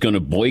Rodgers is going to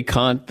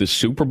boycott the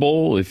Super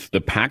Bowl if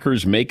the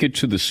Packers make it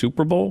to the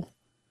Super Bowl?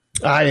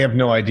 I have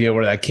no idea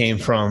where that came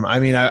from. I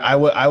mean,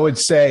 I would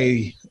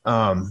say,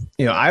 Aaron's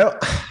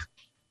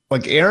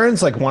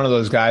like one of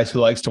those guys who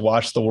likes to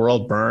watch the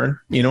world burn.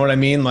 You know what I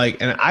mean?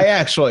 Like, and I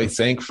actually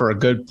think for a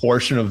good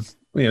portion of,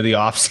 the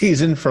off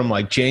season from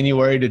like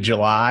January to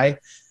July,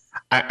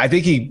 I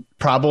think he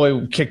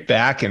probably kicked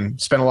back and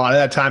spent a lot of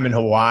that time in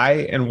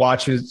Hawaii and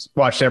watched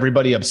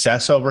everybody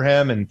obsess over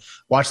him and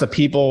watch the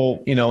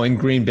people, in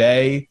Green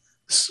Bay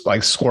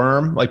like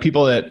squirm, like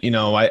people that,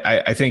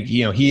 I think,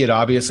 he had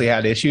obviously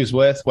had issues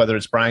with, whether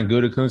it's Brian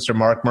Gutekunst or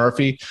Mark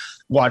Murphy,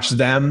 watch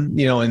them,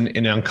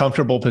 in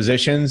uncomfortable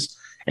positions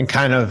and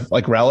kind of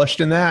like relished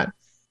in that.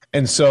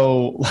 And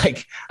so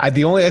like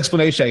the only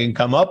explanation I can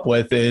come up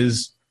with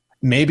is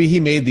maybe he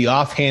made the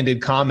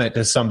offhanded comment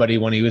to somebody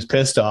when he was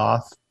pissed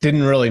off,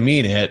 didn't really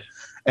mean it.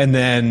 And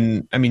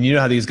then, I mean,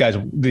 how these guys,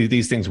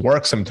 these things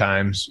work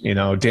sometimes,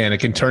 Dan, it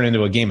can turn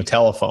into a game of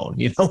telephone,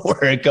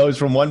 where it goes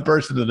from one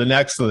person to the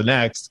next.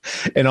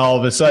 And all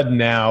of a sudden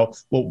now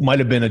what might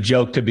have been a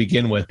joke to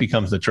begin with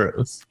becomes the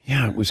truth.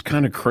 Yeah, it was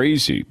kind of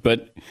crazy,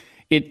 but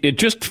it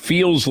just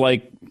feels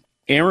like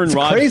Aaron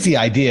Rodgers. Crazy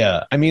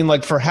idea. I mean,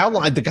 like for how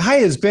long the guy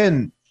has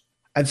been,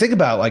 I think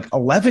about like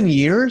 11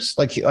 years,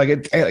 like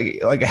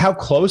how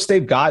close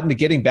they've gotten to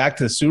getting back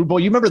to the Super Bowl.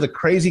 You remember the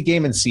crazy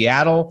game in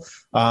Seattle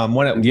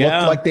when it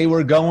looked like they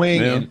were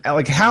going, and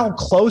like how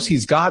close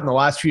he's gotten the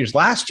last few years.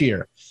 Last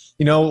year,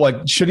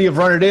 like should he have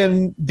run it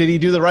in? Did he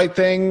do the right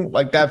thing?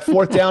 Like that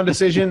fourth down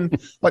decision,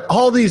 like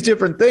all these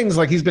different things.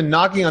 Like he's been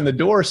knocking on the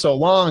door so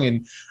long,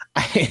 and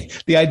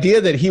the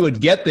idea that he would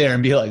get there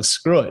and be like,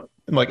 screw it,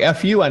 I'm like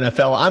F you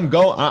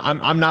NFL,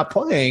 I'm not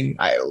playing.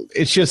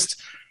 It's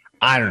just.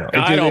 I don't know.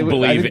 I don't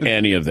believe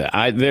any of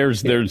that.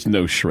 There's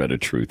no shred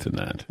of truth in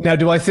that. Now,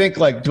 do I think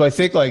like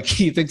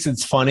he thinks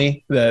it's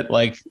funny that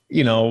like,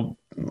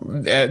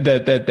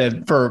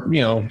 that for,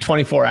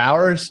 24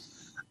 hours,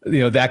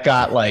 that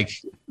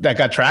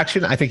got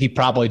traction? I think he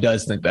probably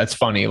does think that's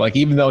funny. Like,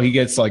 even though he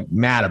gets like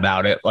mad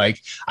about it,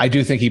 like I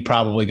do think he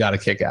probably got a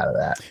kick out of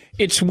that.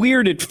 It's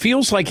weird. It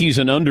feels like he's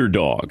an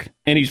underdog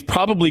and he's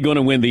probably going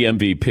to win the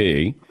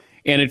MVP.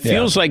 And it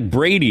feels like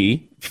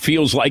Brady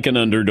feels like an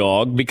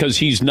underdog because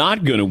he's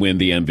not going to win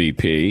the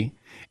MVP.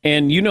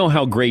 And you know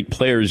how great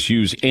players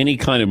use any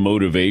kind of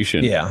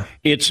motivation. Yeah.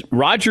 It's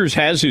Rodgers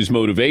has his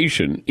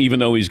motivation, even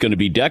though he's going to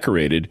be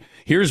decorated.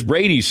 Here's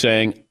Brady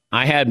saying,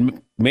 I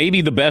had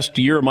maybe the best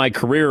year of my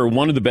career or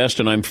one of the best,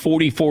 and I'm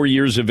 44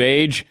 years of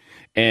age.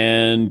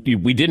 And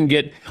we didn't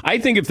get, I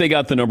think if they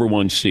got the number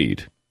one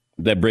seed,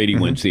 that Brady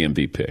wins the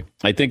MVP.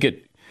 I think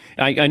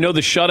I know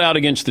the shutout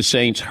against the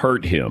Saints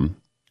hurt him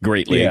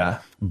greatly,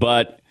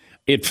 but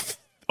it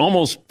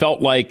almost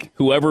felt like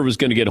whoever was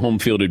going to get home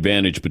field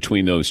advantage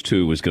between those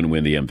two was going to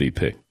win the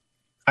MVP.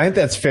 I think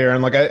that's fair.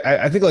 And like,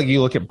 I think like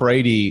you look at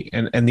Brady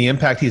and the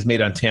impact he's made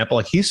on Tampa,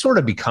 like he's sort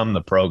of become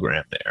the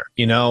program there,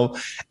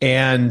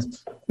 and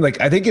like,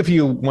 I think if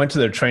you went to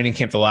their training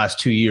camp the last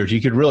 2 years,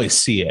 you could really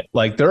see it.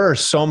 Like there are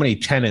so many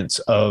tenets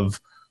of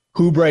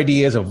who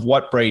Brady is, of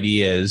what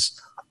Brady is,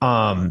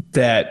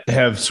 that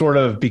have sort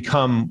of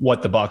become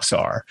what the Bucs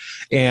are.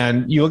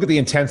 And you look at the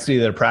intensity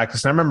of their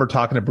practice. And I remember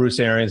talking to Bruce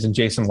Arians and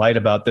Jason Light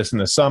about this in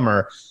the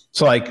summer.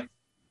 So like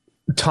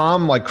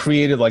Tom like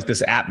created like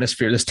this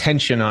atmosphere, this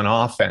tension on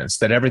offense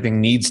that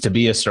everything needs to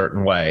be a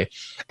certain way.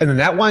 And then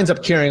that winds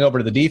up carrying over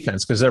to the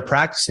defense because they're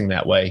practicing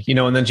that way,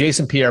 and then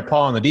Jason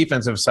Pierre-Paul on the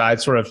defensive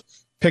side sort of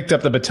picked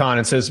up the baton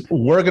and says,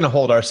 we're going to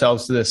hold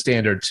ourselves to this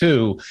standard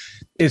too.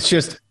 It's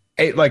just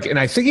and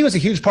I think he was a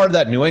huge part of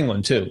that in New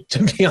England too,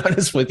 to be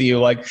honest with you,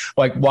 like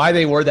why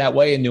they were that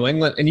way in New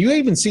England. And you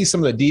even see some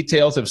of the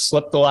details have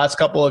slipped the last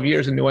couple of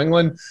years in New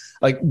England.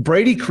 Like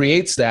Brady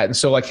creates that. And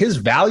so like his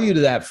value to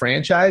that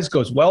franchise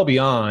goes well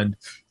beyond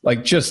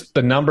like just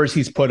the numbers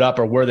he's put up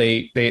or where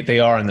they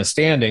are in the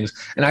standings.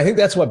 And I think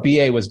that's what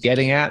BA was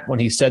getting at when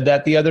he said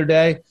that the other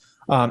day.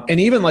 And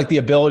even like the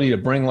ability to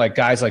bring like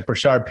guys like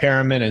Brashard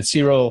Perriman and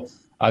Cyril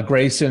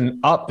Grayson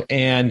up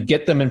and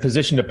get them in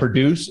position to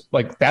produce.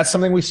 Like that's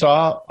something we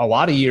saw a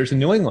lot of years in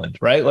New England,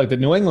 right? Like the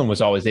New England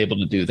was always able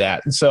to do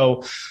that. And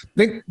so I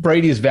think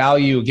Brady's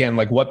value, again,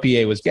 like what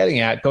BA was getting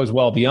at, goes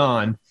well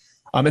beyond.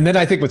 And then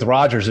I think with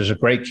Rodgers, there's a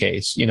great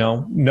case,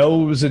 no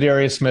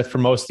Zadarius Smith for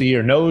most of the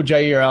year, no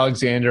Jair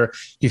Alexander.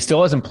 He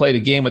still hasn't played a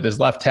game with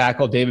his left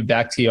tackle, David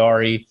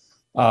Bakhtiari.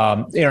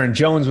 Aaron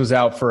Jones was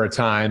out for a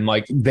time.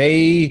 Like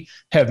they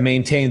have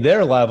maintained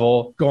their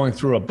level going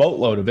through a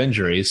boatload of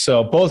injuries.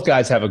 So both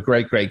guys have a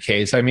great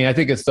case. I mean, I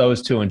think it's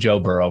those two and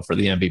Joe Burrow for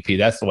the MVP.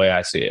 That's the way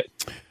I see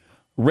it.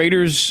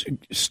 Raiders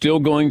still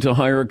going to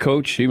hire a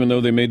coach, even though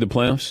they made the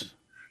playoffs?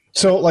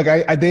 So like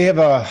they have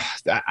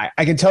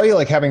I can tell you,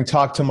 like having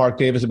talked to Mark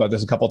Davis about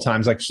this a couple of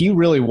times, like he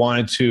really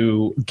wanted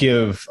to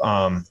give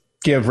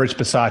Rich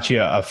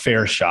Bisaccia a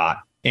fair shot.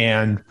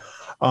 And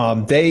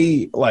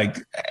they like,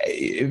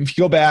 if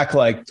you go back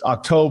like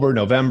October,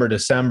 November,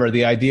 December,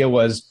 the idea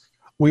was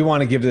we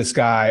want to give this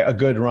guy a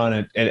good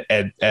run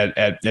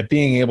at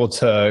being able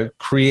to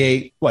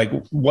create like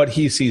what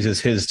he sees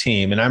as his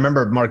team. And I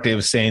remember Mark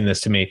Davis saying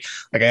this to me,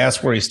 like I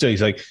asked where he stood.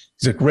 He's like,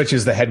 Rich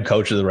is the head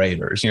coach of the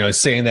Raiders, he's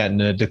saying that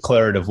in a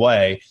declarative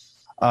way.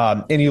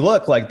 And you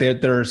look like they're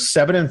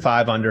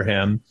 7-5 under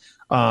him.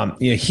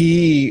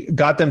 He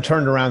got them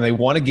turned around. They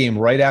won a game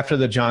right after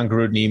the John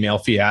Gruden email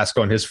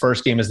fiasco in his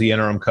first game as the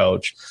interim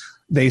coach.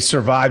 They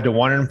survived a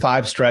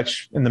 1-5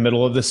 stretch in the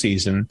middle of the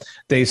season.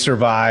 They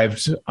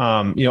survived,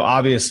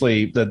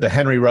 obviously the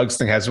Henry Ruggs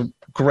thing has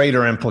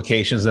greater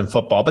implications than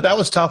football, but that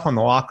was tough on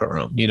the locker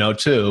room,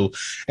 too.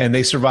 And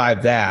they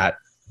survived that.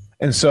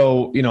 And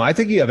so, I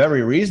think you have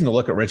every reason to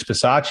look at Rich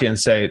Bisaccia and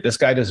say, this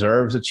guy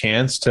deserves a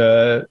chance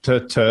to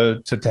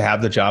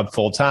have the job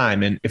full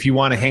time. And if you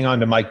want to hang on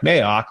to Mike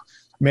Mayock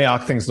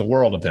thinks the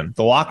world of him.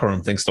 The locker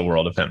room thinks the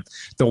world of him.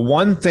 The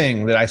one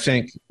thing that I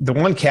think, the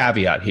one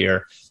caveat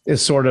here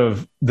is sort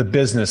of the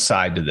business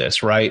side to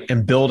this, right?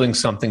 And building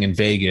something in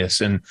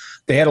Vegas. And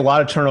they had a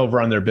lot of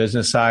turnover on their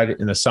business side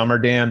in the summer,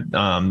 Dan.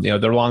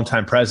 Their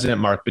longtime president,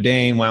 Mark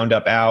Bedane, wound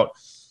up out.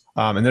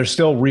 And they're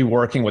still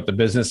reworking what the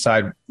business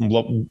side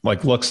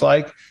looks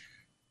like.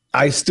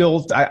 I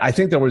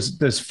think there was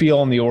this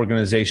feel in the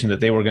organization that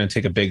they were going to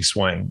take a big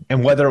swing.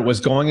 And whether it was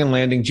going and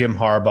landing Jim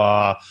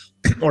Harbaugh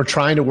or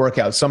trying to work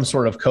out some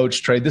sort of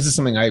coach trade, this is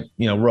something I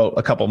wrote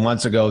a couple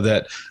months ago,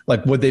 that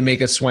like, would they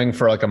make a swing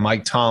for like a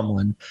Mike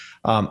Tomlin?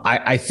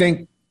 I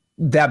think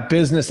that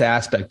business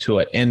aspect to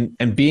it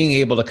and being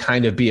able to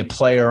kind of be a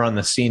player on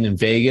the scene in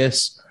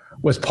Vegas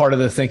was part of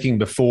the thinking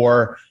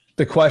before.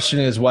 The question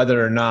is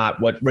whether or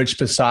not what Rich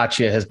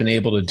Bisaccia has been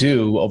able to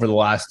do over the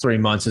last 3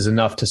 months is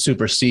enough to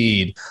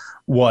supersede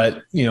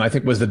what, I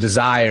think was the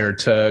desire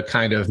to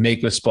kind of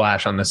make a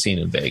splash on the scene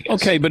in Vegas.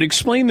 Okay, but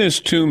explain this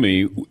to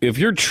me. If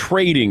you're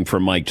trading for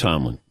Mike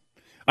Tomlin,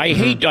 I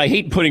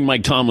hate putting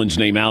Mike Tomlin's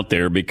name out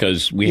there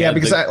because you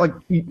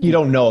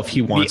don't know if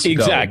he wants to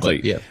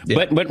exactly. Go.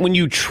 But when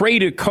you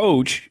trade a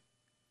coach,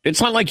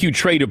 it's not like you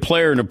trade a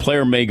player and a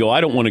player may go,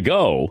 I don't want to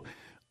go.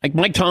 Like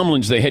Mike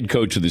Tomlin's the head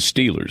coach of the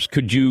Steelers.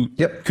 Could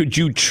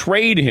you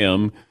trade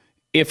him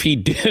if he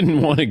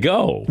didn't want to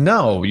go?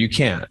 No, you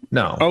can't.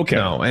 No. Okay.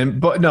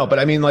 No. But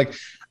I mean, like,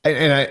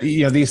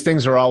 these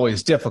things are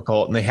always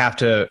difficult and they have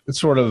to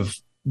sort of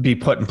be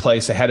put in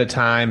place ahead of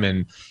time.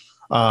 And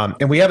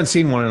we haven't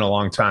seen one in a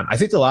long time. I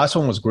think the last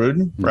one was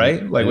Gruden,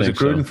 right? Like, was it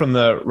Gruden from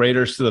the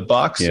Raiders to the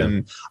Bucks? Yeah.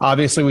 And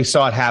obviously we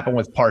saw it happen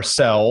with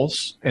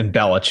Parcells and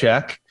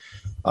Belichick.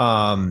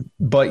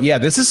 But yeah,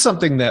 this is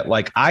something that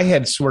like I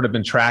had sort of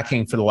been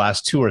tracking for the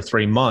last 2 or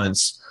 3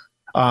 months.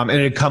 And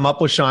it had come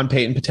up with Sean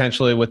Payton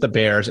potentially with the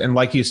Bears. And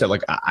like you said,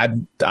 like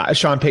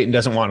Sean Payton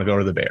doesn't want to go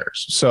to the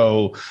Bears.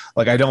 So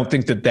like, I don't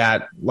think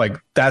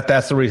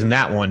that's the reason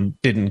that one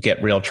didn't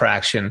get real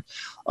traction.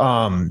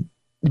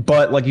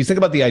 But like you think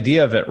about the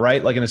idea of it,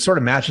 right? Like, and it sort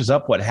of matches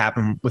up what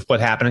happened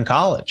in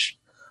college.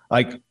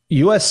 Like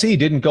USC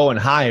didn't go and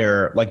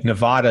hire like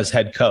Nevada's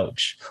head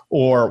coach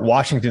or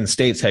Washington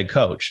State's head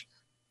coach.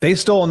 They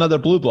stole another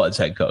Blue Bloods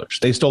head coach.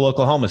 They stole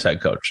Oklahoma's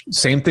head coach.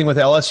 Same thing with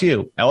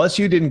LSU.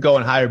 LSU didn't go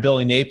and hire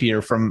Billy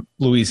Napier from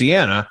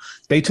Louisiana.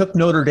 They took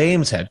Notre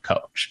Dame's head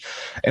coach.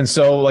 And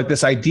so like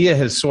this idea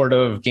has sort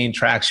of gained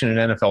traction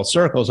in NFL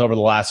circles over the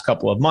last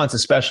couple of months,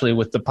 especially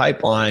with the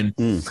pipeline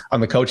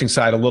on the coaching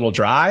side a little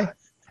dry.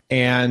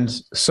 And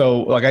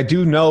so like I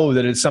do know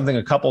that it's something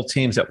a couple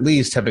teams at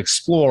least have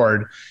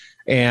explored.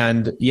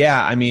 And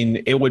yeah, I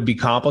mean, it would be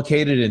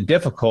complicated and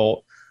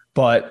difficult,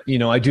 but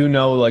I do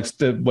know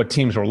what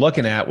teams were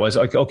looking at was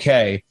like,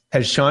 okay,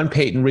 has Sean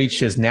Payton reached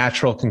his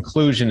natural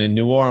conclusion in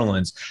New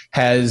Orleans?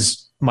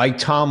 Has Mike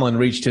Tomlin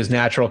reached his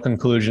natural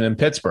conclusion in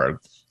Pittsburgh?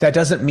 That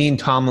doesn't mean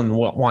Tomlin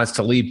wants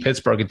to leave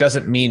Pittsburgh. It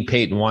doesn't mean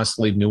Payton wants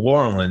to leave New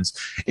Orleans.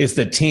 It's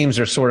that teams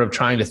are sort of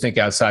trying to think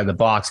outside the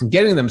box and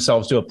getting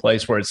themselves to a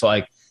place where it's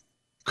like,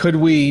 could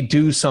we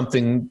do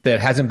something that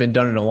hasn't been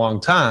done in a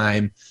long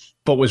time,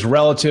 but was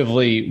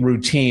relatively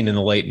routine in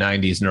the late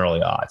 90s and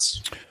early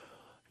aughts?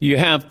 You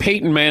have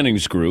Peyton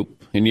Manning's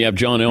group and you have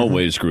John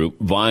Elway's group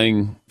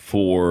vying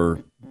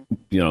for,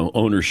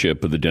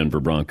 ownership of the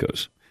Denver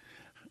Broncos.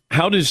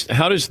 How does the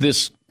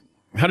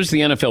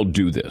NFL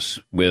do this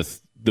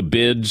with the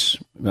bids,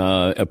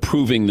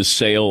 approving the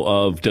sale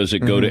of, does it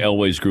go to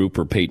Elway's group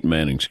or Peyton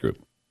Manning's group?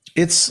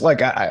 It's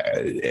like,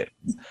 I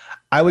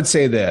would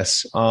say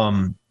this,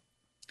 looking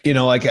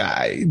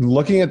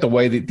at the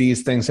way that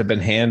these things have been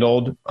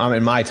handled,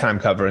 in my time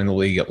covering the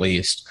league, at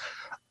least,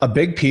 a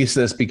big piece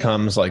of this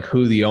becomes like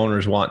who the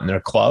owners want in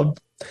their club.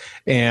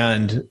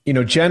 And,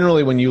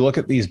 generally when you look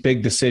at these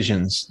big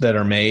decisions that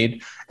are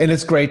made, and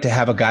it's great to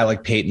have a guy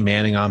like Peyton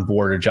Manning on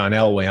board or John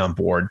Elway on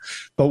board,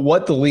 but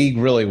what the league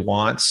really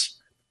wants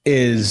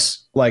is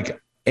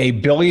like a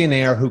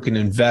billionaire who can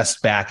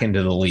invest back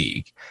into the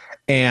league.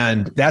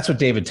 And that's what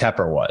David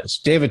Tepper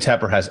was. David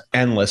Tepper has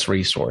endless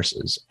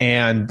resources.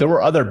 And there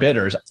were other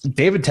bidders.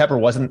 David Tepper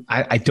wasn't,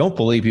 I don't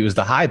believe he was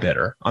the high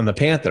bidder on the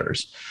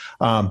Panthers.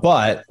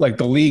 But like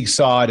the league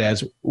saw it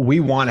as, we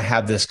want to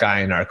have this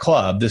guy in our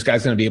club. This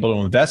guy's going to be able to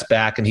invest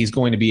back, and he's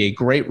going to be a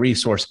great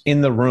resource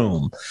in the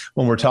room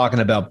when we're talking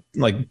about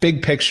like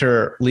big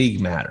picture league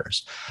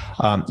matters.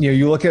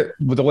 You look at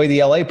the way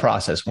the LA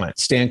process went.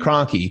 Stan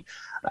Kroenke,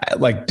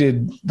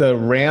 did the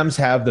Rams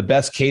have the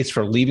best case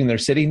for leaving their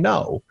city?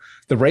 No.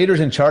 The Raiders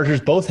and Chargers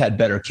both had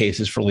better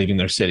cases for leaving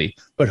their city.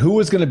 But who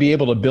was going to be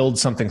able to build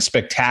something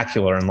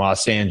spectacular in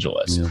Los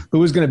Angeles? Yeah. Who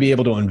was going to be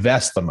able to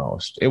invest the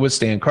most? It was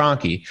Stan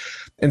Kroenke.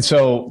 And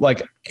so,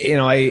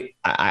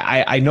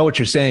 I know what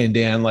you're saying,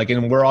 Dan,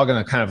 and we're all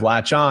going to kind of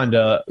latch on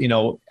to,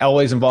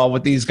 Elway's involved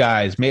with these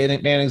guys,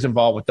 Manning's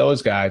involved with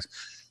those guys.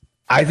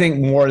 I think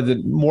more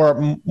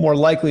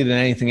likely than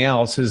anything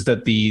else is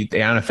that the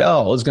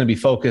NFL is going to be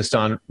focused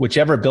on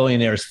whichever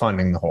billionaire is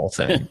funding the whole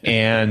thing.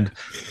 And,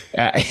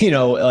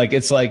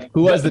 it's like,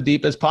 who has the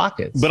deepest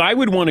pockets? But I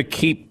would want to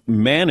keep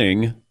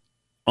Manning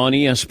on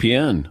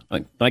ESPN.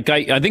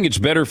 I think it's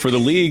better for the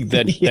league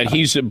that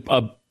he's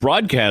a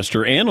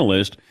broadcaster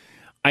analyst.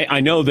 I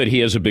know that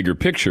he has a bigger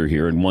picture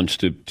here and wants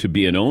to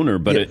be an owner.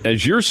 But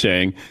as you're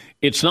saying,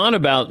 it's not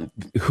about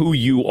who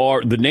you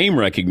are, the name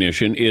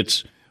recognition.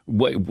 It's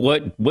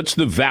what's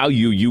the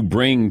value you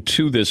bring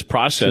to this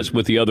process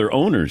with the other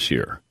owners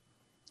here?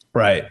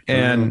 Right.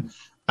 And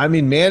I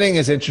mean, Manning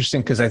is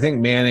interesting because I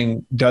think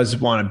Manning does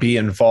want to be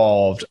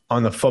involved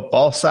on the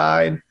football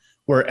side,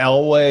 where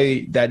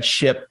Elway, that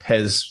ship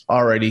has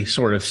already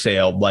sort of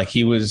sailed. Like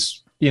he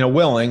was,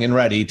 willing and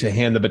ready to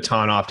hand the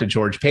baton off to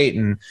George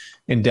Payton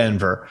in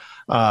Denver.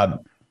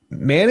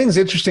 Manning's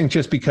interesting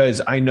just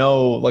because I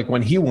know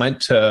when he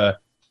went to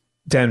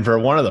Denver,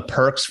 one of the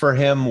perks for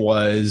him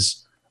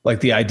was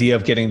the idea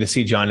of getting to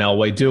see John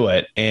Elway do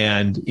it.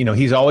 And,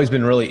 he's always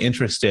been really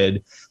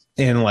interested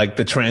in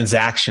the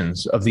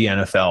transactions of the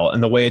NFL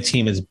and the way a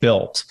team is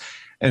built.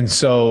 And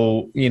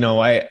so,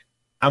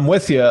 I'm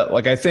with you.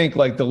 I think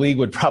the league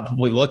would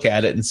probably look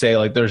at it and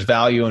say there's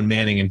value in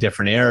Manning in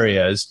different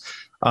areas.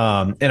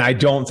 And I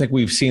don't think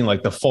we've seen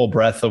the full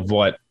breadth of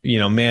what,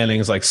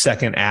 Manning's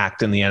second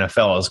act in the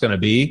NFL is going to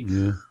be.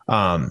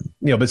 Yeah.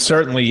 But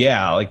certainly,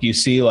 you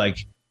see,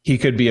 he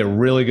could be a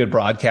really good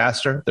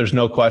broadcaster. There's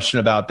no question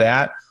about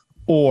that.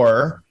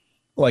 Or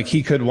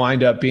he could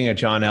wind up being a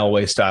John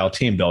Elway style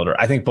team builder.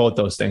 I think both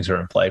those things are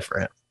in play for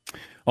him.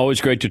 Always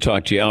great to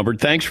talk to you,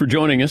 Albert. Thanks for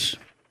joining us.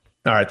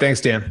 All right. Thanks,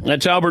 Dan.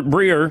 That's Albert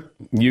Breer.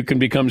 You can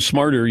become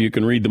smarter. You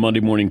can read the Monday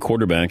Morning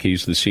Quarterback.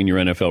 He's the senior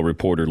NFL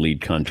reporter, lead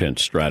content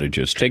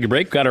strategist. Take a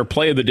break. Got our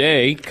play of the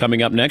day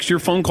coming up next. Your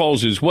phone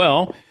calls as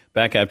well.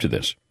 Back after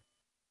this.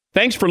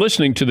 Thanks for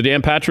listening to the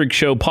Dan Patrick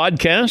Show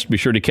podcast. Be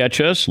sure to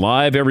catch us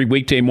live every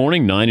weekday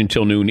morning, 9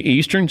 until noon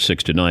Eastern,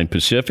 6 to 9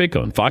 Pacific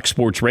on Fox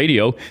Sports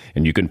Radio.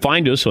 And you can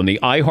find us on the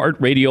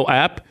iHeartRadio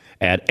app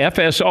at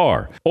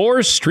FSR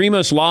or stream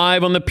us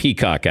live on the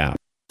Peacock app.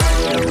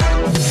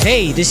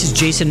 Hey, this is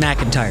Jason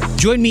McIntyre.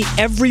 Join me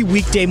every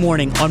weekday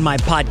morning on my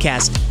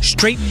podcast,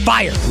 Straight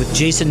Fire with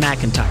Jason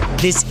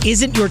McIntyre. This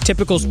isn't your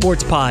typical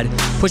sports pod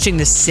pushing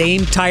the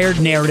same tired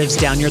narratives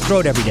down your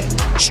throat every day.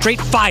 Straight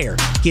Fire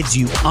gives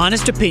you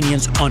honest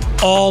opinions on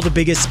all the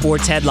biggest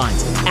sports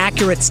headlines,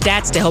 accurate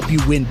stats to help you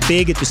win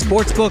big at the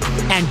sportsbook,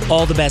 and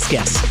all the best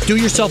guests. Do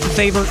yourself a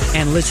favor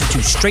and listen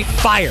to Straight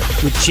Fire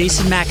with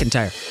Jason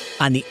McIntyre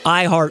on the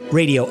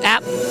iHeartRadio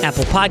app,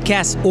 Apple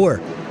Podcasts, or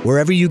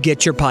wherever you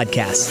get your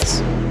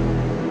podcasts.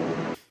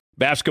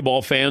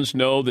 Basketball fans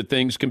know that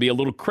things can be a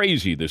little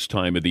crazy this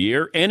time of the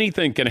year.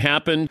 Anything can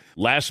happen.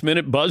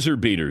 Last-minute buzzer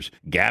beaters,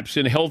 gaps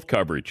in health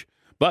coverage.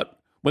 But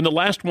When the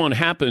last one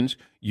happens,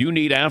 you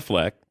need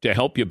Aflac to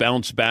help you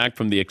bounce back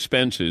from the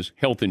expenses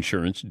health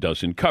insurance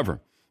doesn't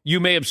cover. You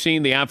may have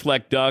seen the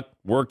Aflac Duck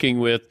working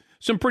with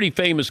some pretty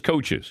famous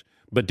coaches,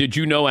 but did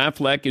you know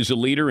Aflac is a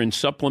leader in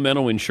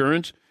supplemental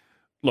insurance?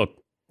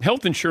 Look,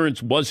 health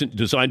insurance wasn't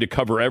designed to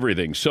cover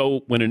everything,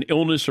 so when an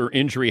illness or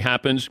injury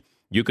happens,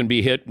 you can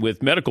be hit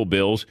with medical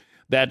bills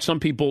that some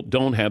people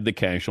don't have the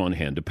cash on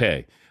hand to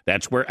pay.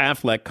 That's where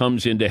Aflac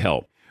comes in to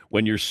help.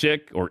 When you're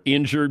sick or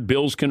injured,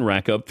 bills can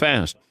rack up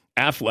fast.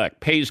 Aflac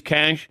pays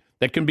cash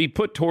that can be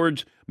put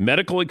towards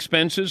medical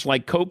expenses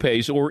like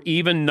copays or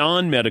even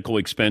non-medical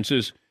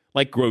expenses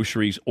like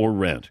groceries or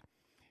rent.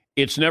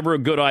 It's never a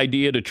good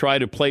idea to try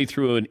to play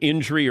through an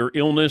injury or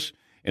illness,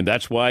 and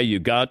that's why you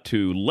got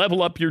to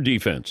level up your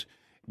defense.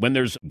 When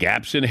there's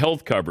gaps in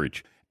health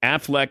coverage,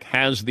 Aflac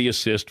has the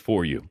assist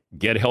for you.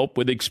 Get help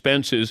with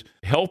expenses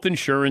health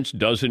insurance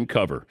doesn't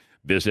cover.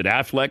 Visit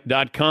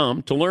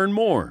Aflac.com to learn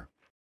more.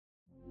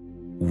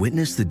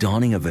 Witness the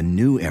dawning of a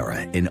new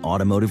era in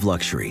automotive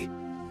luxury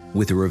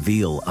with a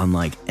reveal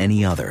unlike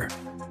any other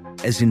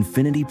as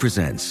Infiniti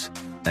presents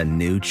a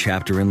new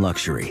chapter in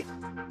luxury,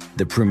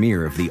 the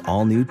premiere of the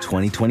all-new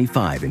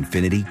 2025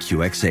 Infiniti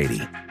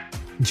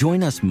QX80.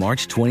 Join us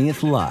March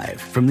 20th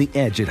live from the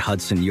Edge at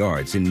Hudson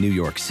Yards in New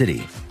York City,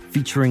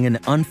 featuring an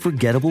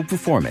unforgettable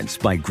performance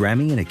by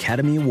Grammy and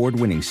Academy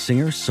Award-winning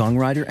singer,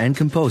 songwriter, and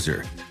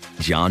composer,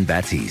 Jon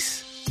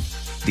Batiste.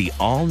 The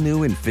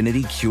all-new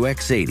Infiniti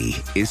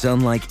QX80 is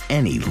unlike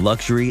any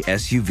luxury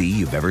SUV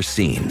you've ever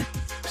seen.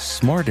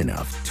 Smart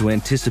enough to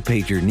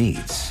anticipate your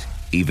needs,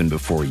 even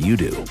before you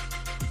do.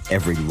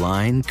 Every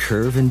line,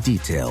 curve, and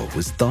detail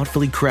was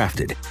thoughtfully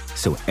crafted,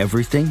 so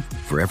everything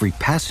for every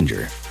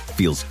passenger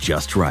feels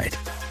just right.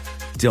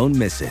 Don't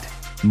miss it.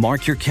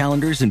 Mark your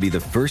calendars and be the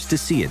first to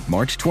see it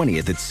March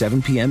 20th at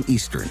 7 p.m.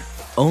 Eastern,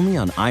 only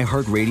on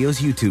iHeartRadio's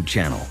YouTube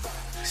channel.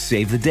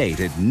 Save the date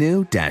at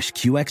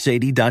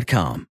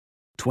new-QX80.com.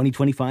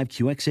 2025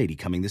 QX80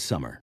 coming this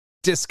summer.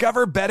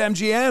 Discover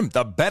BetMGM,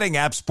 the betting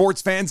app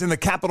sports fans in the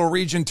capital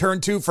region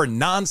turn to for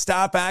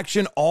nonstop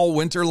action all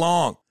winter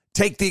long.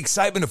 Take the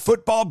excitement of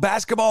football,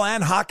 basketball,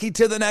 and hockey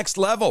to the next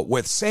level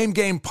with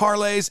same-game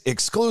parlays,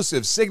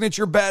 exclusive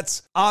signature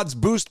bets, odds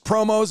boost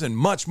promos, and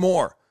much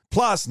more.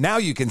 Plus, now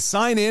you can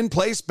sign in,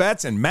 place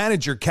bets, and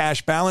manage your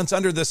cash balance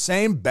under the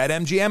same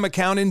BetMGM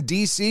account in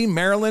D.C.,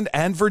 Maryland,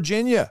 and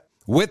Virginia.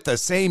 With the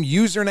same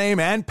username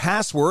and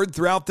password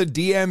throughout the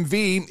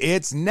DMV,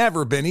 it's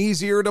never been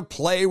easier to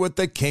play with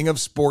the king of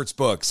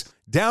sportsbooks.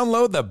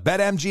 Download the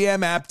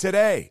BetMGM app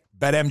today.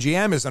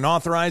 BetMGM is an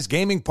authorized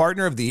gaming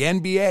partner of the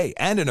NBA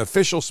and an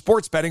official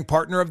sports betting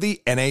partner of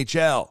the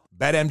NHL.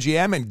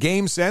 BetMGM and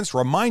GameSense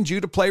remind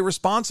you to play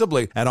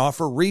responsibly and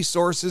offer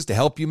resources to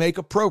help you make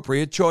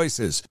appropriate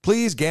choices.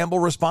 Please gamble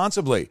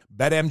responsibly.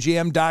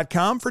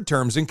 BetMGM.com for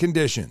terms and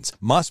conditions.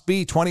 Must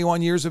be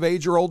 21 years of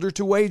age or older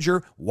to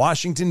wager.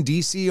 Washington,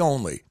 D.C.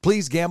 only.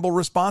 Please gamble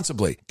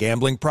responsibly.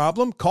 Gambling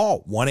problem?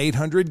 Call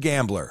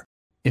 1-800-GAMBLER.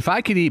 If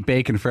I could eat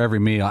bacon for every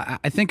meal,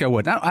 I think I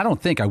would. I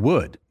don't think I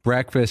would.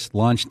 Breakfast,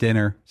 lunch,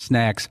 dinner,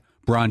 snacks,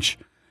 brunch.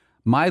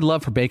 My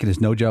love for bacon is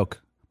no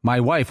joke. My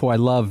wife, who I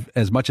love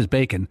as much as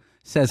bacon,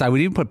 says I would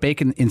even put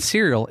bacon in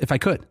cereal if I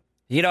could.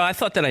 You know, I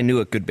thought that I knew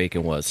what good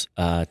bacon was.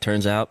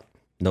 Turns out,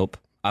 nope,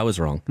 I was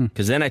wrong.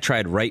 Because then I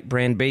tried right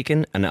brand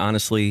bacon, and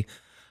honestly,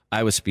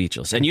 I was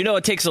speechless. And you know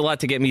it takes a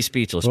lot to get me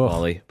speechless,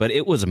 Paulie, but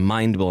it was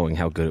mind-blowing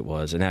how good it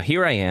was. And now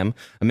here I am,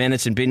 a man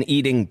that's been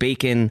eating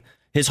bacon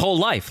his whole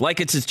life, like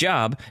it's his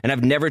job, and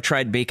I've never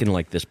tried bacon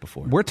like this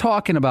before. We're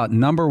talking about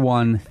number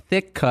one,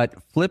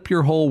 thick-cut, flip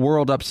your whole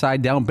world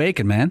upside-down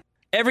bacon, man.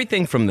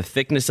 Everything from the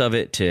thickness of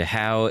it to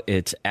how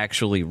it's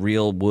actually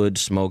real wood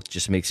smoked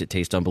just makes it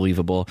taste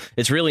unbelievable.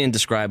 It's really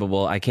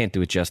indescribable. I can't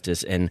do it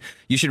justice, and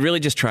you should really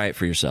just try it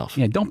for yourself.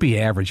 Yeah, don't be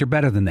average. You're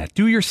better than that.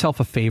 Do yourself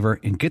a favor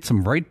and get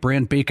some right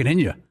brand bacon in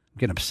you. I'm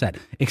getting upset.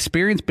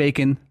 Experience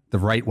bacon the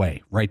right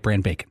way. Right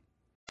brand bacon.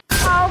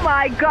 Oh,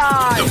 my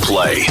God. The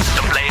play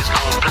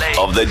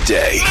of the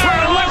day. Let's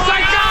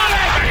got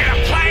it. We're going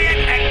to play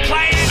it and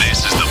play it.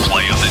 This is the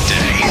play of the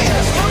day.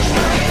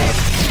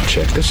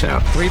 Check this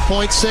out.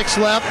 3.6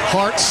 left.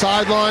 Hart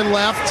sideline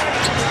left.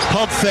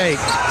 Pump fake.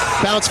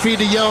 Bounce feed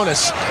to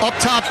Jonas. Up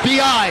top,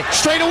 B.I.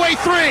 Straight away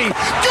three.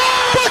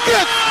 Good!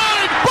 Bucket!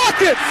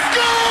 Bucket!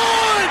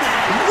 Good!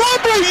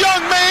 Rumble,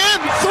 young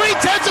man!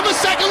 0.3 of a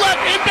second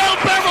left.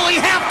 Inbound Beverly.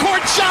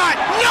 Half-court shot.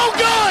 No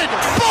good!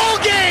 Ball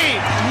game!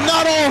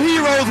 Not all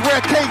heroes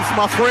wear capes,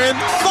 my friend.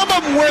 Some of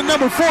them wear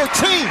number 14.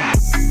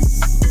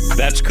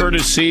 That's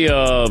courtesy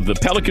of the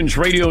Pelicans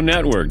Radio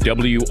Network,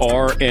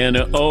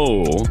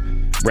 WRNO.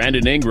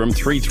 Brandon Ingram,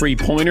 3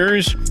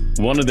 3-pointers.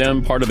 One of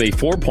them part of a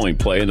 4-point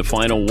play in the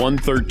final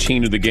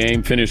 1:13 of the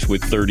game, finished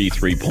with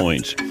 33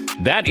 points.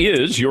 That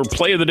is your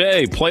play of the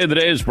day. Play of the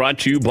day is brought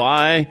to you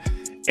by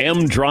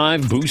M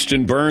Drive Boost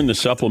and Burn, the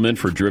supplement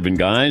for driven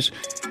guys.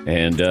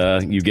 And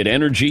you get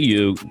energy,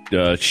 you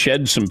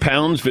shed some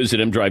pounds. Visit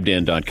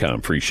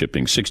mdrivedan.com. Free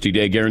shipping,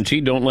 60-day guarantee.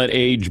 Don't let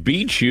age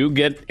beat you.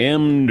 Get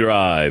M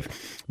Drive.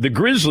 The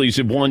Grizzlies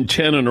have won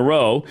 10 in a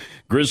row.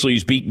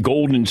 Grizzlies beat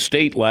Golden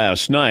State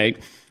last night.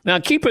 Now,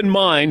 keep in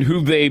mind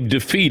who they've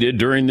defeated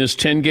during this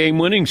 10-game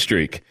winning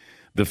streak.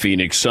 The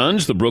Phoenix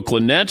Suns, the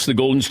Brooklyn Nets, the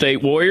Golden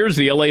State Warriors,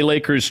 the LA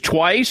Lakers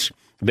twice.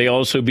 They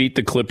also beat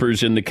the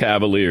Clippers and the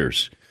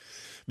Cavaliers.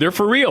 They're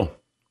for real.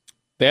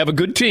 They have a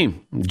good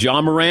team.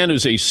 Ja Morant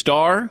is a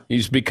star.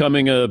 He's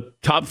becoming a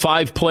top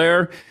 5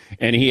 player,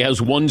 and he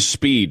has one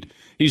speed.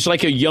 He's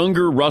like a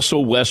younger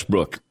Russell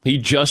Westbrook. He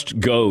just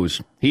goes.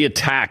 He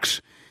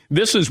attacks.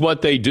 This is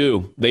what they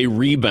do. They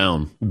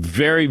rebound.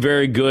 Very,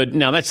 very good.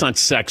 Now, that's not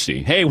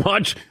sexy. Hey,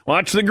 watch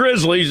the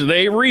Grizzlies.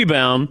 They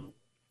rebound.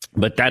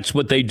 But that's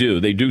what they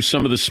do. They do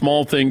some of the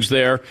small things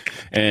there.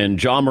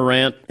 And Ja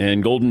Morant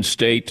and Golden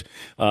State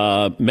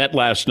met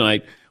last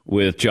night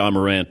with Ja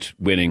Morant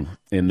winning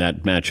in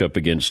that matchup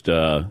against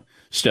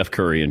Steph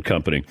Curry and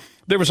company.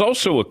 There was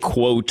also a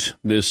quote,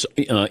 this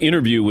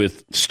interview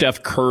with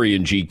Steph Curry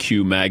in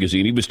GQ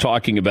magazine. He was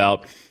talking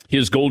about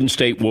his Golden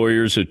State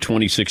Warriors of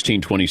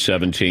 2016,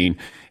 2017,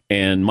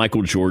 and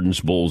Michael Jordan's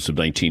Bulls of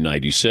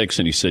 1996.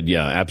 And he said,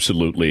 yeah,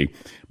 absolutely,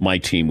 my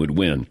team would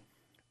win.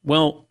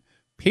 Well,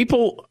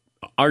 people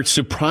are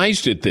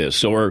surprised at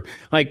this, or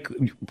like,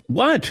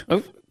 what?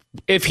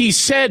 If he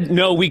said,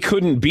 no, we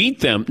couldn't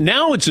beat them,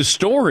 now it's a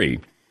story.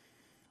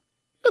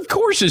 Of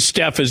course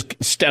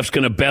Steph's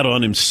going to bet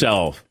on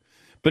himself.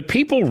 But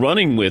people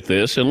running with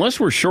this, unless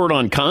we're short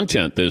on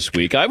content this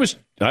week, I was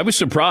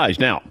surprised.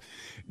 Now,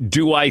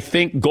 do I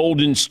think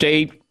Golden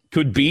State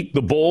could beat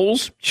the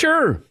Bulls?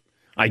 Sure,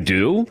 I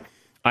do.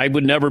 I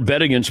would never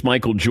bet against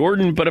Michael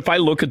Jordan, but if I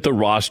look at the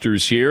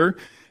rosters here,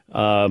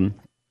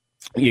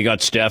 you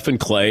got Steph and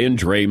Clay and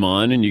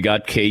Draymond, and you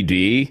got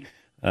KD.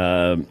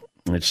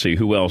 Let's see,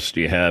 who else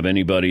do you have?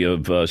 Anybody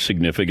of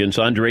significance?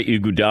 Andre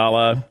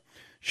Iguodala,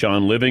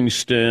 Sean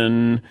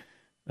Livingston,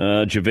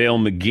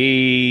 JaVale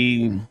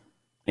McGee,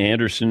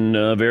 Anderson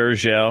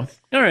Varejao.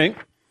 All right.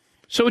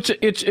 So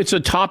it's a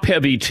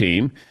top-heavy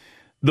team.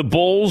 The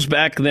Bulls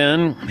back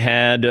then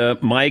had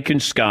Mike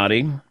and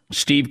Scotty,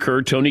 Steve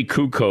Kerr, Tony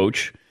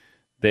Kukoc.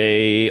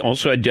 They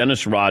also had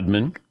Dennis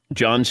Rodman,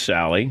 John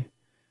Sally,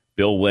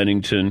 Bill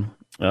Wennington.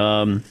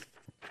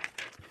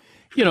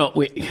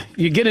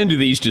 You get into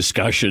these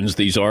discussions,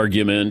 these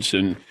arguments,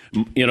 and,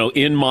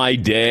 in my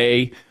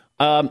day,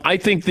 I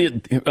think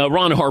that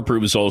Ron Harper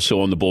was also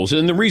on the Bulls.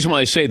 And the reason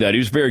why I say that, he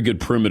was a very good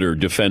perimeter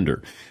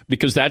defender,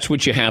 because that's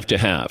what you have to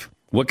have.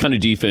 What kind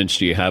of defense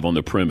do you have on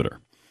the perimeter?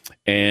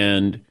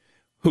 And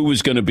who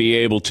is going to be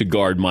able to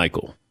guard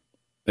Michael?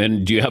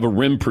 And do you have a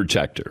rim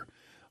protector?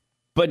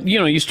 But,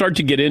 you start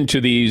to get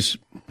into these,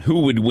 who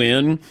would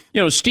win.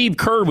 Steve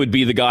Kerr would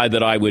be the guy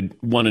that I would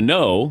want to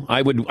know.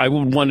 I would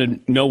want to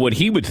know what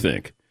he would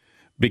think,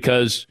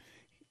 because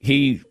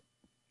he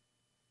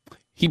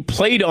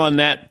played on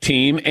that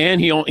team,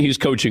 and he's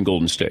coaching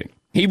Golden State.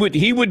 He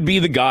would be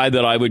the guy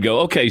that I would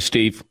go, okay,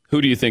 Steve,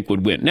 who do you think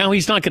would win? Now,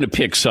 he's not going to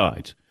pick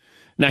sides.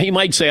 Now, he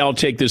might say, I'll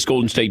take this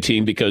Golden State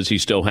team because he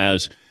still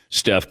has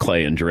Steph,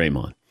 Clay, and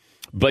Draymond.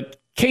 But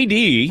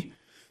KD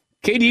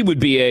would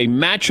be a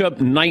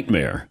matchup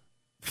nightmare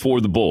for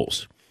the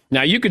Bulls.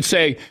 Now, you could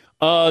say,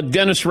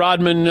 Dennis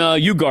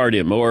Rodman, you guard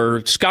him,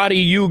 or Scotty,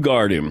 you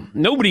guard him.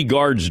 Nobody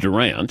guards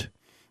Durant.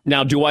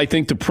 Now, do I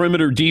think the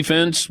perimeter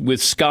defense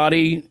with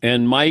Scotty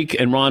and Mike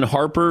and Ron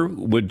Harper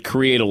would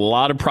create a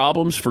lot of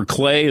problems for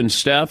Clay and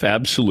Steph?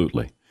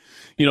 Absolutely.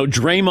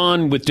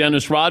 Draymond with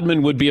Dennis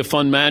Rodman would be a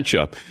fun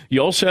matchup.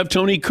 You also have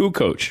Tony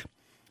Kukoc.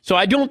 So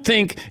I don't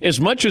think,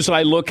 as much as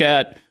I look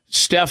at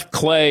Steph,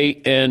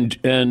 Clay, and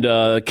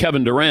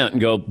Kevin Durant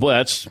and go, well,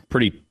 that's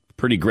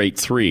pretty great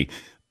three.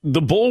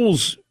 The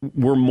Bulls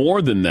were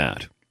more than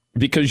that,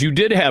 because you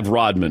did have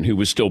Rodman, who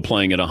was still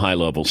playing at a high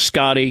level.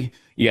 Scotty,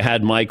 you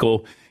had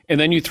Michael, and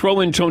then you throw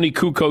in Tony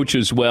Kukoc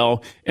as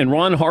well. And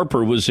Ron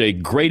Harper was a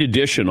great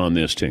addition on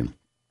this team.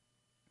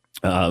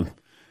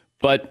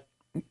 But,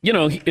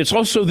 it's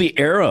also the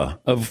era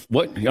of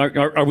what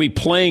are we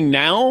playing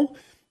now?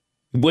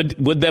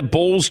 Would that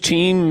Bulls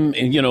team,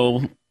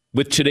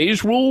 with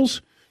today's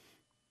rules,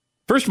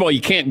 first of all,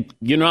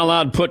 you're not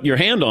allowed to put your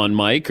hand on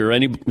Mike or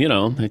any,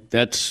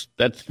 that's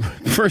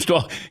first of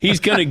all, he's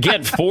going to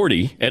get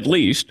 40 at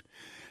least.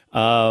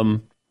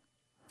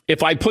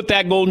 If I put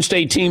that Golden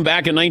State team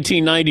back in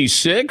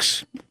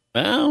 1996,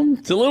 well,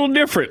 it's a little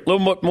different, a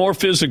little more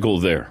physical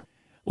there.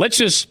 Let's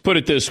just put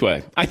it this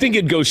way. I think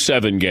it'd go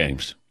 7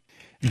 games.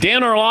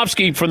 Dan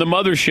Orlovsky from the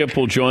Mothership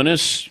will join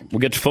us. We'll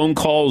get to phone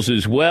calls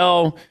as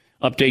well.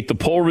 Update the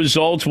poll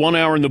results. 1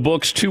 hour in the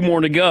books, 2 more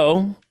to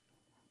go.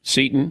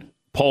 Seton,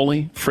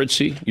 Paulie,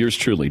 Fritzy, yours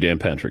truly, Dan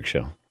Patrick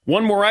Show.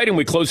 One more item.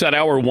 We close out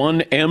hour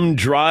 1. M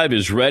Drive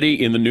is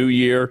ready in the new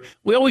year.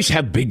 We always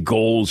have big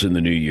goals in the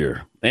new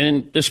year.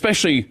 And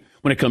especially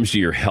when it comes to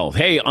your health.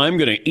 Hey, I'm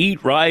going to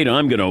eat right.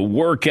 I'm going to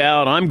work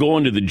out. I'm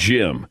going to the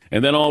gym.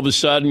 And then all of a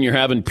sudden you're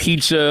having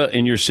pizza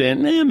and you're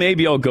saying,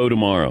 maybe I'll go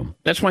tomorrow.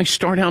 That's why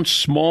start out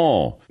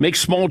small. Make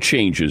small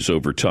changes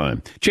over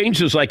time.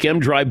 Changes like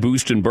M-Drive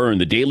Boost and Burn,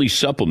 the daily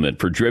supplement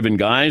for driven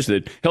guys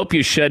that help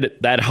you shed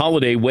that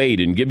holiday weight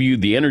and give you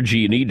the energy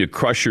you need to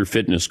crush your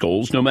fitness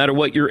goals, no matter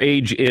what your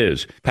age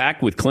is.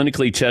 Packed with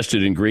clinically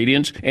tested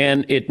ingredients,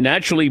 and it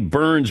naturally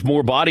burns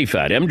more body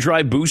fat.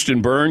 M-Drive Boost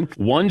and Burn,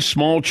 one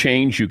small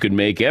change you can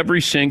make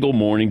every single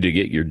morning to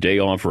get your day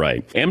off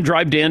right.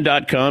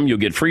 mdrivedan.com. You'll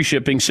get free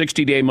shipping,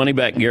 60-day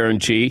money-back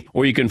guarantee,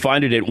 or you can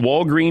find it at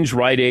Walgreens,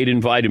 Rite Aid,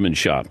 and Vitamin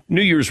Shop.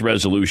 New Year's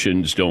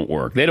resolutions don't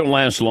work. They don't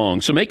last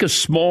long, so make a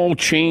small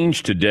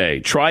change today.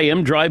 Try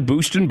M-Drive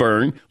Boost and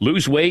Burn.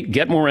 Lose weight,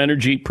 get more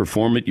energy,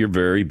 perform at your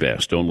very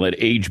best. Don't let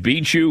age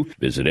beat you.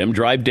 Visit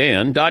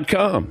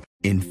mdrivedan.com.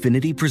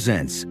 Infiniti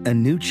presents a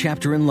new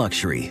chapter in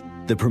luxury,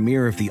 the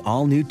premiere of the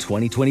all-new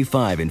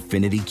 2025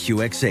 Infiniti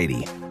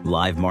QX80,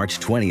 live March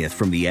 20th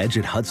from the Edge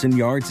at Hudson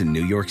Yards in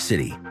New York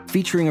City,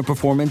 featuring a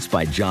performance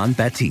by John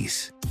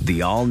Batiste.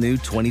 The all-new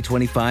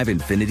 2025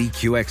 Infiniti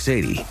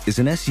QX80 is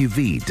an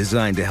SUV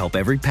designed to help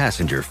every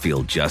passenger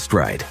feel just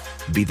right.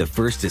 Be the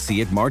first to see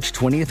it March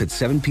 20th at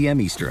 7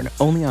 p.m. Eastern,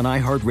 only on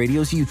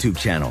iHeartRadio's YouTube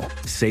channel.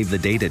 Save the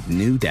date at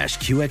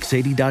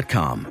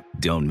new-QX80.com.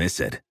 Don't miss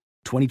it.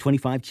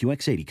 2025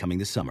 QX80 coming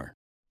this summer.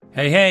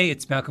 Hey,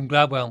 it's Malcolm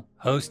Gladwell,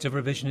 host of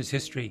Revisionist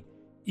History.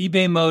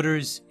 eBay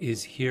Motors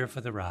is here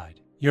for the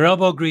ride. Your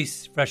elbow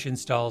grease, fresh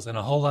installs, and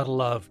a whole lot of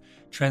love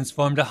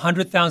transformed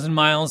 100,000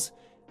 miles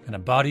and a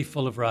body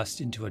full of rust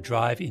into a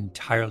drive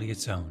entirely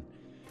its own.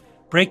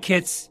 Brake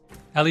kits,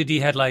 LED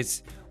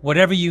headlights,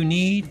 whatever you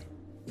need,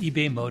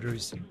 eBay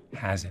Motors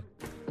has it.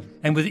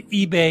 And with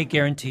eBay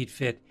Guaranteed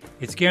Fit,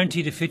 it's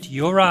guaranteed to fit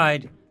your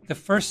ride the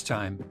first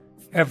time,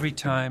 every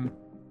time,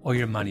 or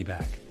your money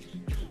back.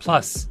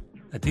 Plus,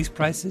 at these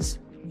prices,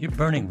 you're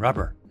burning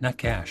rubber, not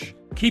cash.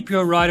 Keep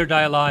your ride or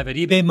die alive at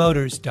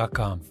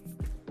ebaymotors.com.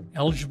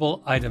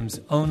 Eligible items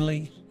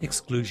only.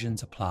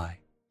 Exclusions apply.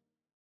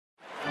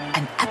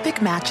 An epic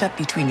matchup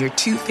between your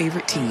two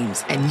favorite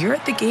teams, and you're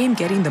at the game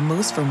getting the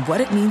most from what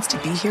it means to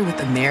be here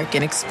with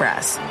American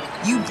Express.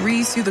 You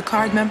breeze through the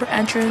card member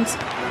entrance,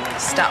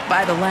 stop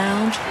by the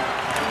lounge.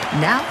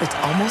 Now it's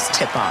almost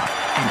tip-off,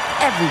 and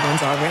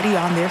everyone's already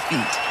on their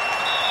feet.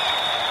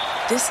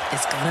 This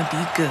is gonna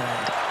be good.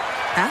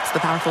 That's the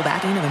powerful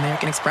backing of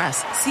American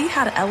Express. See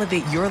how to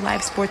elevate your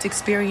live sports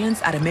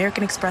experience at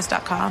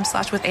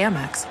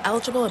americanexpress.com/withAmex.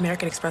 Eligible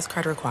American Express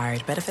card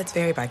required. Benefits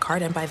vary by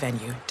card and by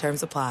venue.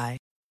 Terms apply.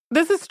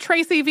 This is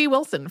Tracy V.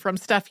 Wilson from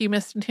Stuff You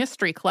Missed in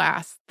History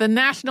class. The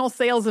national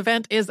sales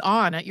event is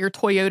on at your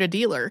Toyota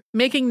dealer,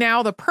 making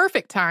now the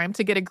perfect time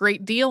to get a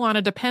great deal on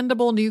a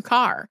dependable new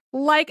car.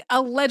 Like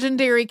a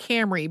legendary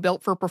Camry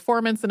built for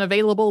performance and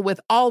available with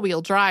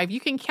all-wheel drive,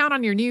 you can count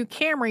on your new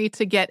Camry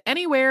to get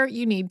anywhere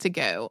you need to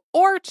go.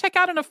 Or check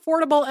out an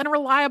affordable and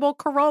reliable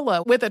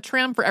Corolla with a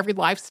trim for every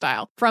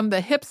lifestyle. From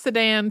the hip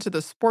sedan to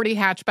the sporty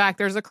hatchback,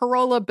 there's a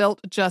Corolla built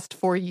just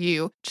for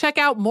you. Check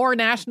out more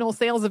national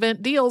sales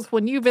event deals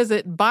when you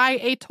visit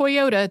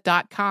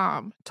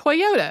buyatoyota.com.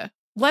 Toyota,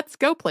 let's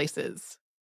go places.